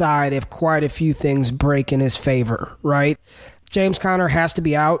upside if quite a few things break in his favor, right? James Conner has to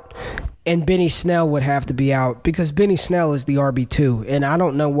be out, and Benny Snell would have to be out because Benny Snell is the RB2, and I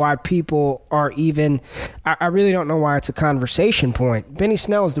don't know why people are even – I really don't know why it's a conversation point. Benny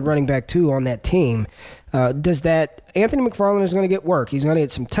Snell is the running back 2 on that team. Does that – Anthony McFarland is going to get work. He's going to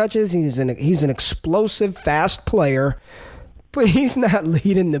get some touches. He's an explosive, fast player. But he's not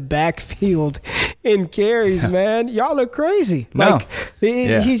leading the backfield in carries, man. Y'all are crazy. No. Like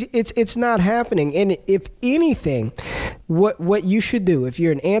it's not happening. And if anything, what you should do if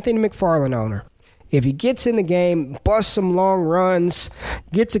you're an Anthony McFarland owner, if he gets in the game, busts some long runs,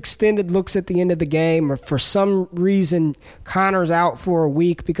 gets extended looks at the end of the game, or for some reason Connor's out for a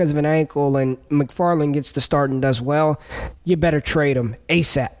week because of an ankle and McFarland gets to start and does well, you better trade him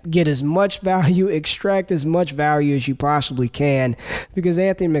ASAP. Get as much value, extract as much value as you possibly can, because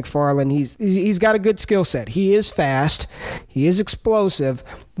Anthony McFarland, he's got a good skill set. He is fast, he is explosive,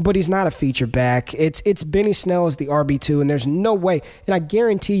 but he's not a feature back. It's Benny Snell as the RB2, and there's no way. And I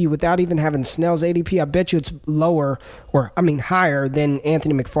guarantee you, without even having Snell's ADP, I bet you it's higher than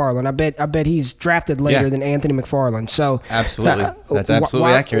Anthony McFarland. I bet he's drafted later than Anthony McFarland. So absolutely, that's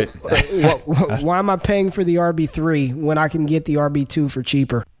absolutely accurate. Why am I paying for the RB3 when I can get the RB2 for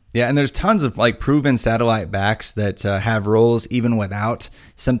cheaper? Yeah, and there's tons of like proven satellite backs that have roles even without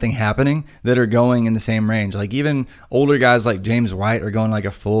something happening that are going in the same range. Like even older guys like James White are going like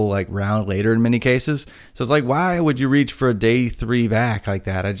a full like round later in many cases. So it's like, why would you reach for a day 3 back like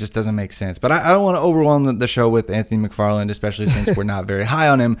that? It just doesn't make sense. But I don't want to overwhelm the show with Anthony McFarland, especially since we're not very high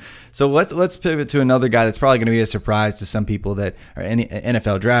on him. So let's pivot to another guy that's probably going to be a surprise to some people that are any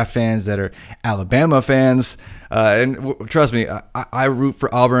NFL draft fans, that are Alabama fans. And trust me, I root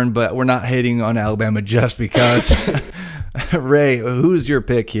for Auburn, but we're not hating on Alabama just because. Ray, who's your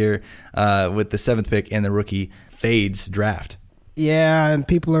pick here with the 7th pick in the rookie Fades draft? Yeah, and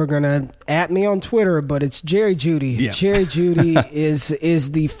people are going to at me on Twitter, but it's Jerry Jeudy. Yeah. Jerry Jeudy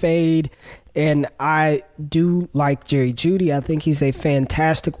is the fade, and I do like Jerry Jeudy. I think he's a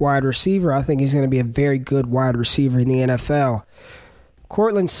fantastic wide receiver. I think he's going to be a very good wide receiver in the NFL.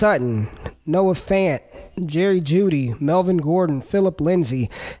 Courtland Sutton, Noah Fant, Jerry Jeudy, Melvin Gordon, Phillip Lindsay.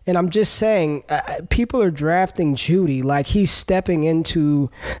 And I'm just saying, people are drafting Jeudy like he's stepping into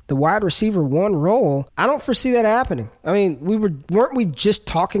the wide receiver 1 role. I don't foresee that happening. I mean, weren't we just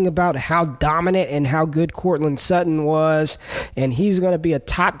talking about how dominant and how good Courtland Sutton was, and he's going to be a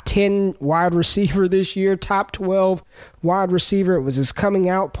top 10 wide receiver this year, top 12 wide receiver. It was his coming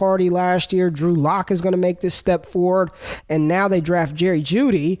out party last year. Drew Lock is going to make this step forward, and now they draft Jerry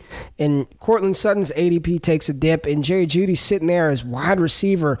Jeudy, and Courtland Sutton's ADP takes a dip, and Jerry Jeudy's sitting there as wide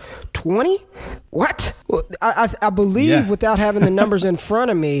receiver 20? What? Well, I believe, without having the numbers in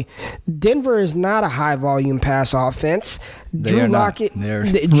front of me, Denver is not a high-volume pass offense. They're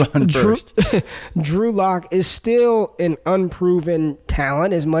run first. Drew Lock is still an unproven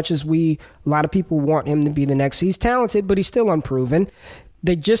talent, as much as a lot of people want him to be the next. He's talented, but he's still unproven.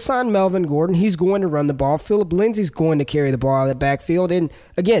 They just signed Melvin Gordon. He's going to run the ball. Phillip Lindsay's going to carry the ball out of the backfield. And,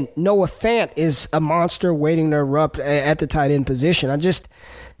 again, Noah Fant is a monster waiting to erupt at the tight end position.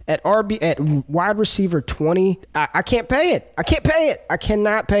 At wide receiver 20, I can't pay it. I can't pay it. I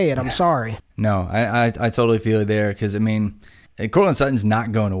cannot pay it. I'm sorry. No, I totally feel it there because, I mean, Courtland Sutton's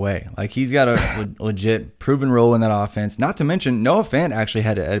not going away. Like, he's got a legit proven role in that offense. Not to mention, Noah Fant actually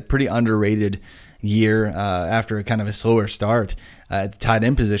had a pretty underrated year after a kind of a slower start at the tight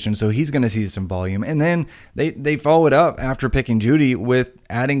end position, so he's going to see some volume. And then they followed up after picking Jeudy with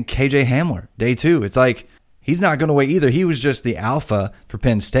adding KJ Hamler, day 2. It's like, he's not going away either. He was just the alpha for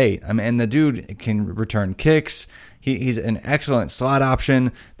Penn State. I mean, and the dude can return kicks. He's an excellent slot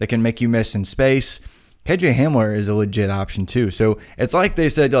option that can make you miss in space. KJ Hamler is a legit option too. So it's like they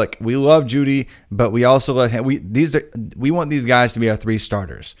said, look, we love Jeudy, but we also we want these guys to be our 3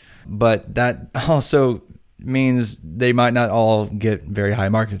 starters. But that also means they might not all get very high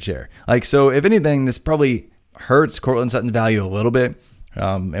market share. Like, so if anything, this probably hurts Courtland Sutton's value a little bit.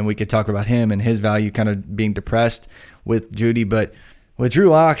 And we could talk about him and his value kind of being depressed with Jeudy, but with Drew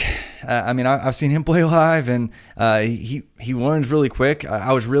Lock, I mean, I've seen him play live, and he learns really quick.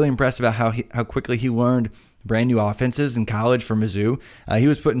 I was really impressed about how quickly he learned brand new offenses in college for Mizzou. He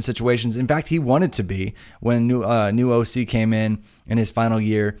was put in situations, in fact, he wanted to be when new OC came in his final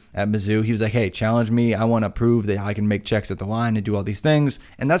year at Mizzou. He was like, hey, challenge me. I want to prove that I can make checks at the line and do all these things,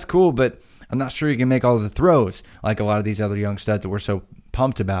 and that's cool, but I'm not sure he can make all the throws like a lot of these other young studs that we're so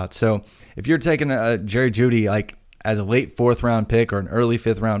pumped about. So if you're taking a Jerry Jeudy, like, as a late 4th round pick or an early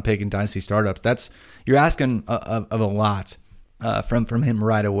 5th round pick in dynasty startups, you're asking of a lot from him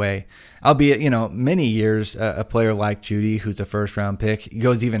right away. Albeit, many years a player like Jeudy, who's a 1st round pick,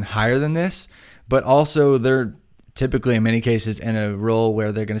 goes even higher than this, but also they're typically in many cases in a role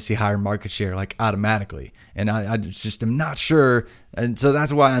where they're going to see higher market share, like automatically. And I just am not sure. And so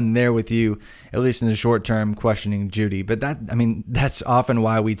that's why I'm there with you, at least in the short term, questioning Jeudy. But that's often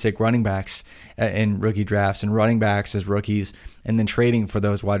why we take running backs in rookie drafts and running backs as rookies and then trading for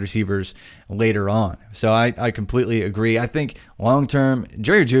those wide receivers later on. So I completely agree. I think long term,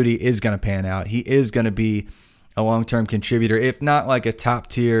 Jerry Jeudy is going to pan out. He is going to be a long-term contributor, if not like a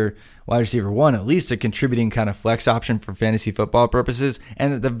top-tier wide receiver 1, at least a contributing kind of flex option for fantasy football purposes.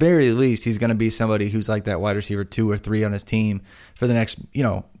 And at the very least, he's going to be somebody who's like that wide receiver 2 or 3 on his team for the next,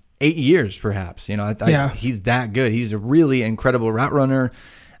 8 years, perhaps. He's that good. He's a really incredible route runner.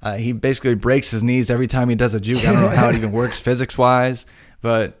 He basically breaks his knees every time he does a juke. I don't know how it even works physics-wise,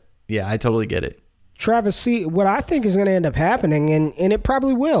 but yeah, I totally get it. Travis, see, what I think is going to end up happening, and it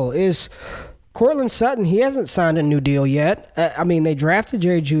probably will, is Courtland Sutton, he hasn't signed a new deal yet. They drafted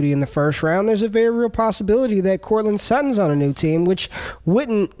Jerry Jeudy in the 1st round. There's a very real possibility that Courtland Sutton's on a new team, which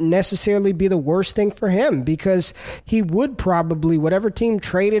wouldn't necessarily be the worst thing for him because he would probably, whatever team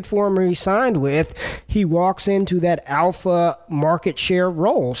traded for him or he signed with, he walks into that alpha market share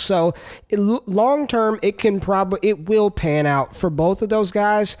role. So long term, it will pan out for both of those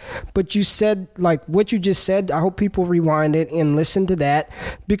guys. But you said, like what you just said, I hope people rewind it and listen to that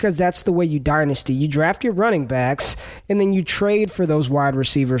because that's the way you dynasty. You draft your running backs, and then you trade for those wide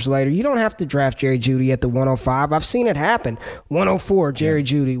receivers later. You don't have to draft Jerry Jeudy at the 105. I've seen it happen. 104, Jerry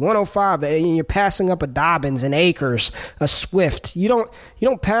Jeudy. 105, and you're passing up a Dobbins, an Akers, a Swift. You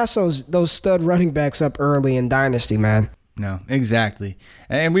don't pass those stud running backs up early in dynasty, man. No, exactly.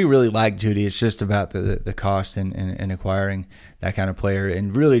 And we really like Jeudy. It's just about the cost in acquiring that kind of player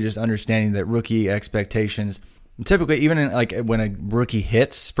and really just understanding that rookie expectations. Typically, even when a rookie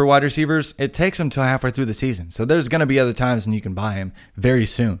hits for wide receivers, it takes them till halfway through the season. So there's going to be other times when you can buy him very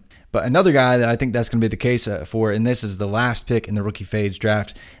soon. But another guy that I think that's going to be the case for, and this is the last pick in the rookie phase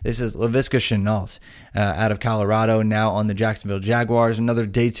draft, this is Laviska Shenault out of Colorado, now on the Jacksonville Jaguars. Another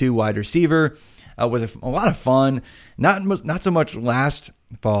day 2 wide receiver. Was a lot of fun. Not so much last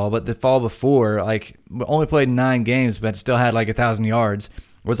fall, but the fall before. Only played 9 games, but still had 1,000 yards.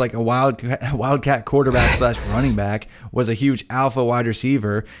 Was like a wildcat quarterback / running back, was a huge alpha wide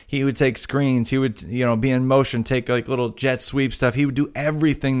receiver. He would take screens. He would, be in motion, take little jet sweep stuff. He would do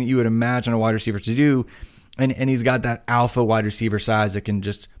everything that you would imagine a wide receiver to do. And he's got that alpha wide receiver size that can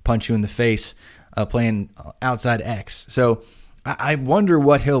just punch you in the face playing outside X. So I wonder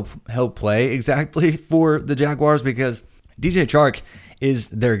what he'll play exactly for the Jaguars because DJ Chark is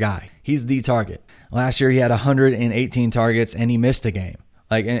their guy. He's the target. Last year he had 118 targets and he missed a game.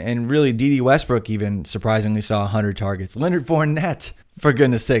 And really, D.D. Westbrook even surprisingly saw 100 targets. Leonard Fournette, for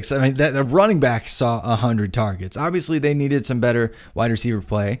goodness sakes. The running back saw 100 targets. Obviously, they needed some better wide receiver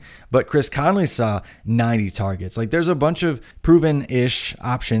play, but Chris Conley saw 90 targets. There's a bunch of proven-ish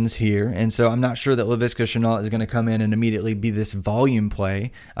options here, and so I'm not sure that Laviska Shenault is going to come in and immediately be this volume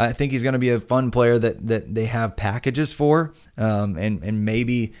play. I think he's going to be a fun player that they have packages for, and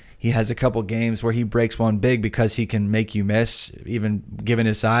maybe he has a couple games where he breaks one big because he can make you miss, even given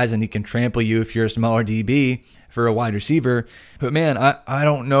his size, and he can trample you if you're a smaller DB for a wide receiver. But man, I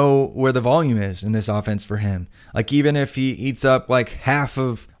don't know where the volume is in this offense for him. Even if he eats up half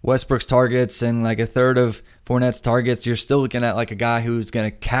of Westbrook's targets and a third of Fournette's targets, you're still looking at a guy who's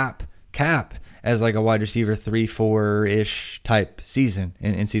going to cap as a wide receiver 3-4-ish type season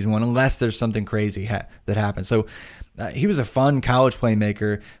in season 1, unless there's something crazy that happens. So he was a fun college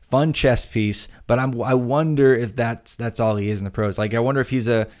playmaker, fun chess piece, but I wonder if that's all he is in the pros. Like, I wonder if he's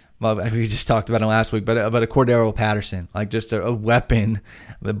we just talked about him last week, but a Cordero Patterson, like just a weapon,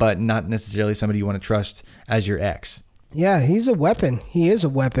 but not necessarily somebody you want to trust as your ex. Yeah, he's a weapon. He is a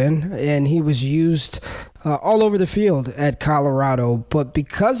weapon, and he was used all over the field at Colorado. But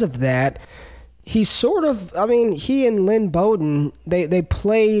because of that, he and Lynn Bowden, they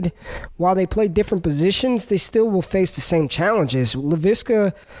played, while they played different positions, they still will face the same challenges.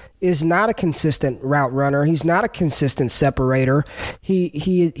 Laviska is not a consistent route runner. He's not a consistent separator. He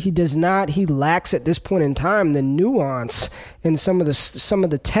lacks at this point in time the nuance and some of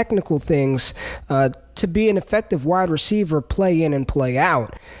the technical things to be an effective wide receiver, play in and play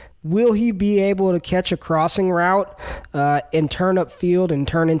out. Will he be able to catch a crossing route and turn upfield and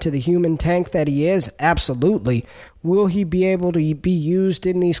turn into the human tank that he is? Absolutely. Will he be able to be used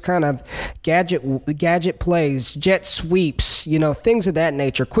in these kind of gadget plays, jet sweeps, things of that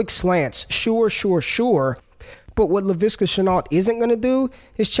nature, quick slants? Sure. But what Laviska Shenault isn't going to do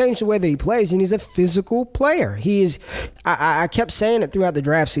is change the way that he plays, and he's a physical player. He is. I kept saying it throughout the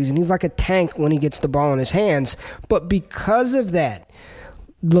draft season. He's like a tank when he gets the ball in his hands. But because of that,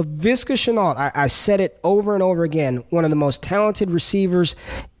 Laviska Shenault, I said it over and over again, one of the most talented receivers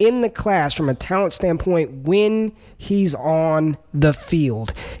in the class from a talent standpoint when he's on the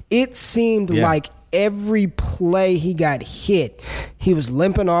field. It seemed like every play he got hit, he was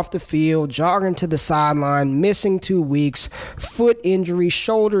limping off the field, jogging to the sideline, missing 2 weeks, foot injury,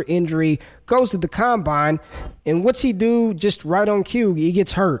 shoulder injury, goes to the combine, and what's he do just right on cue? He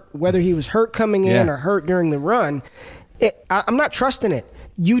gets hurt, whether he was hurt coming in or hurt during the run. I'm not trusting it.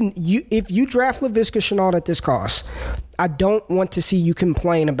 If you draft Laviska Shenault at this cost, I don't want to see you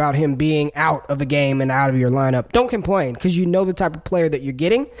complain about him being out of a game and out of your lineup. Don't complain, because you know the type of player that you're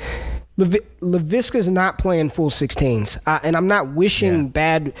getting. Laviska's not playing full 16s, and I'm not wishing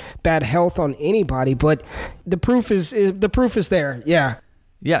bad health on anybody, but the proof is there.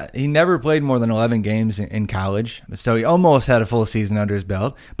 Yeah, he never played more than 11 games in college, so he almost had a full season under his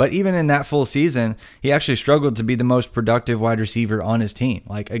belt. But even in that full season, he actually struggled to be the most productive wide receiver on his team.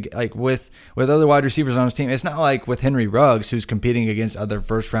 Like with other wide receivers on his team, it's not like with Henry Ruggs, who's competing against other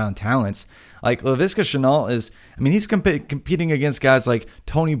first-round talents. Like Laviska Shenault he's competing against guys like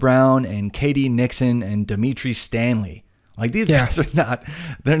Tony Brown and KD Nixon and Dimitri Stanley. Like, these guys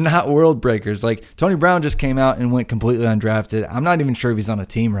they're not world breakers. Like, Tony Brown just came out and went completely undrafted. I'm not even sure if he's on a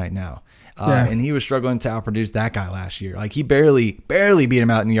team right now. And he was struggling to outproduce that guy last year. Like, he barely beat him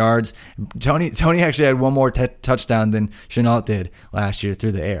out in yards. Tony actually had one more touchdown than Shenault did last year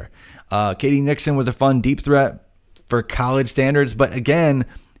through the air. KD Nixon was a fun deep threat for college standards, but again,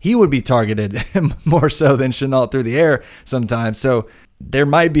 he would be targeted more so than Shenault through the air sometimes. So there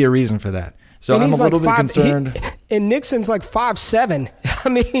might be a reason for that. So I'm a little bit concerned. And Nixon's like 5'7". I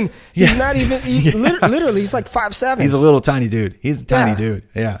mean, he's not even literally he's like 5'7". He's a little tiny dude. He's a tiny dude.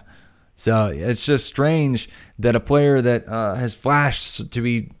 Yeah. So it's just strange that a player that has flashed to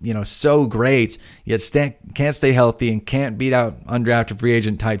be, so great, yet can't stay healthy and can't beat out undrafted free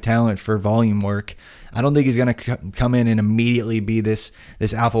agent type talent for volume work. I don't think he's going to come in and immediately be this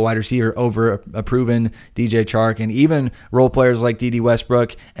alpha wide receiver over a proven DJ Chark and even role players like D.D.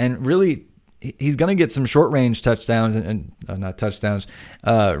 Westbrook. And really, he's going to get some short range touchdowns and not touchdowns,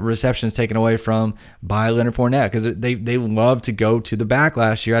 receptions taken away by Leonard Fournette, because they love to go to the back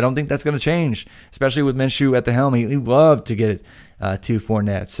last year. I don't think that's going to change, especially with Minshew at the helm. He loved to get it to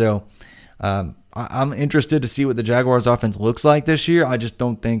Fournette. So I'm interested to see what the Jaguars offense looks like this year. I just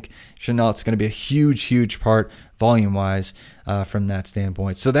don't think Shenault's going to be a huge part volume-wise from that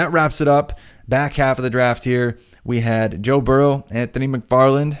standpoint. So that wraps it up. Back half of the draft here, we had Joe Burrow, Anthony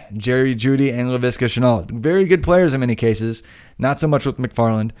McFarland, Jerry Jeudy, and Laviska Shenault. Very good players in many cases. Not so much with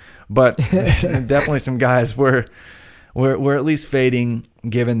McFarland, but definitely some guys were at least fading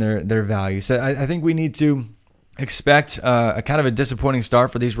given their value. So I think we need to expect a kind of a disappointing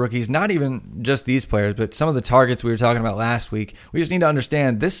start for these rookies. Not even just these players, but some of the targets we were talking about last week. We just need to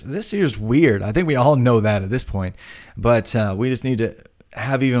understand this year's weird. I think we all know that at this point, but we just need to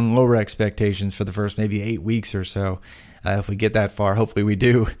have even lower expectations for the first maybe 8 weeks or so. If we get that far, hopefully we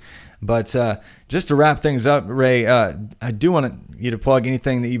do. But just to wrap things up, Ray, I do want you to plug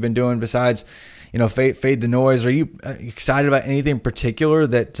anything that you've been doing besides, Fade the Noise. Are you excited about anything in particular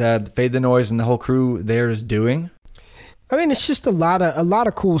that Fade the Noise and the whole crew there is doing? I mean, it's just a lot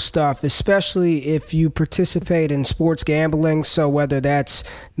of cool stuff, especially if you participate in sports gambling. So whether that's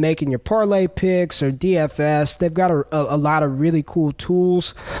making your parlay picks or DFS, they've got a lot of really cool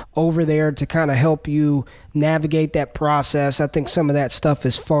tools over there to kind of help you navigate that process. I think some of that stuff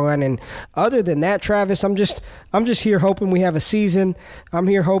is fun. And other than that, Travis, I'm just here hoping we have a season. I'm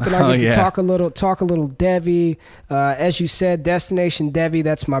here hoping I get to talk a little Devy. As you said, Destination Devy,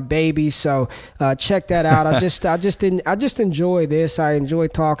 that's my baby. So check that out. I just enjoy this. I enjoy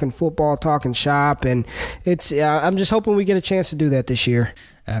talking football, talking shop, and I'm just hoping we get a chance to do that this year.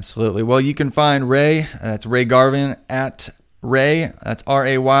 Absolutely. Well, you can find Ray. That's Ray Garvin at Ray. That's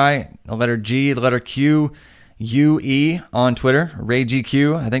R-A-Y, the letter G, the letter Q, U-E on Twitter. Ray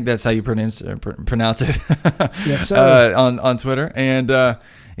GQ. I think that's how you pronounce it. Yes, sir. On Twitter. And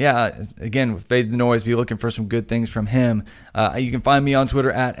again, with Fade the Noise, be looking for some good things from him. You can find me on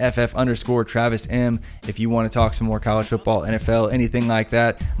Twitter at FF_Travis M. If you want to talk some more college football, NFL, anything like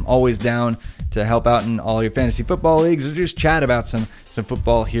that, I'm always down to help out in all your fantasy football leagues or just chat about some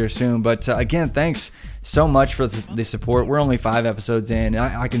football here soon. But again, thanks so much for the support. We're only 5 episodes in.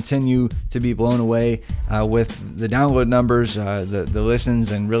 I continue to be blown away with the download numbers, the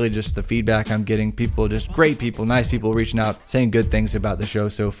listens, and really just the feedback I'm getting. People, just great people, nice people reaching out, saying good things about the show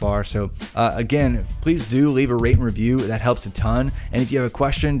so far. So again, please do leave a rate and review. That helps a ton. And if you have a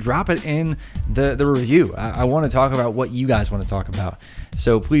question, drop it in the review. I want to talk about what you guys want to talk about.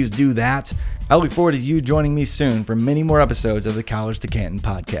 So please do that. I look forward to you joining me soon for many more episodes of the College to Canton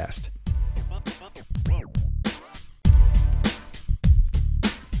podcast.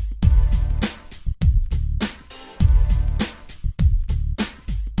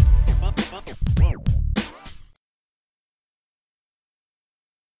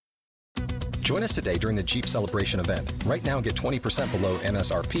 Join us today during the Jeep Celebration event. Right now, get 20% below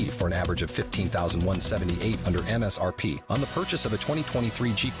MSRP for an average of $15,178 under MSRP on the purchase of a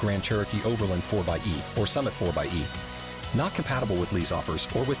 2023 Jeep Grand Cherokee Overland 4xE or Summit 4xE. Not compatible with lease offers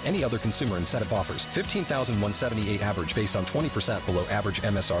or with any other consumer incentive offers. $15,178 average based on 20% below average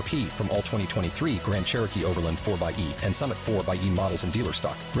MSRP from all 2023 Grand Cherokee Overland 4xE and Summit 4xE models in dealer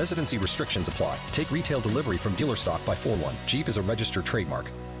stock. Residency restrictions apply. Take retail delivery from dealer stock by 4/1. Jeep is a registered trademark.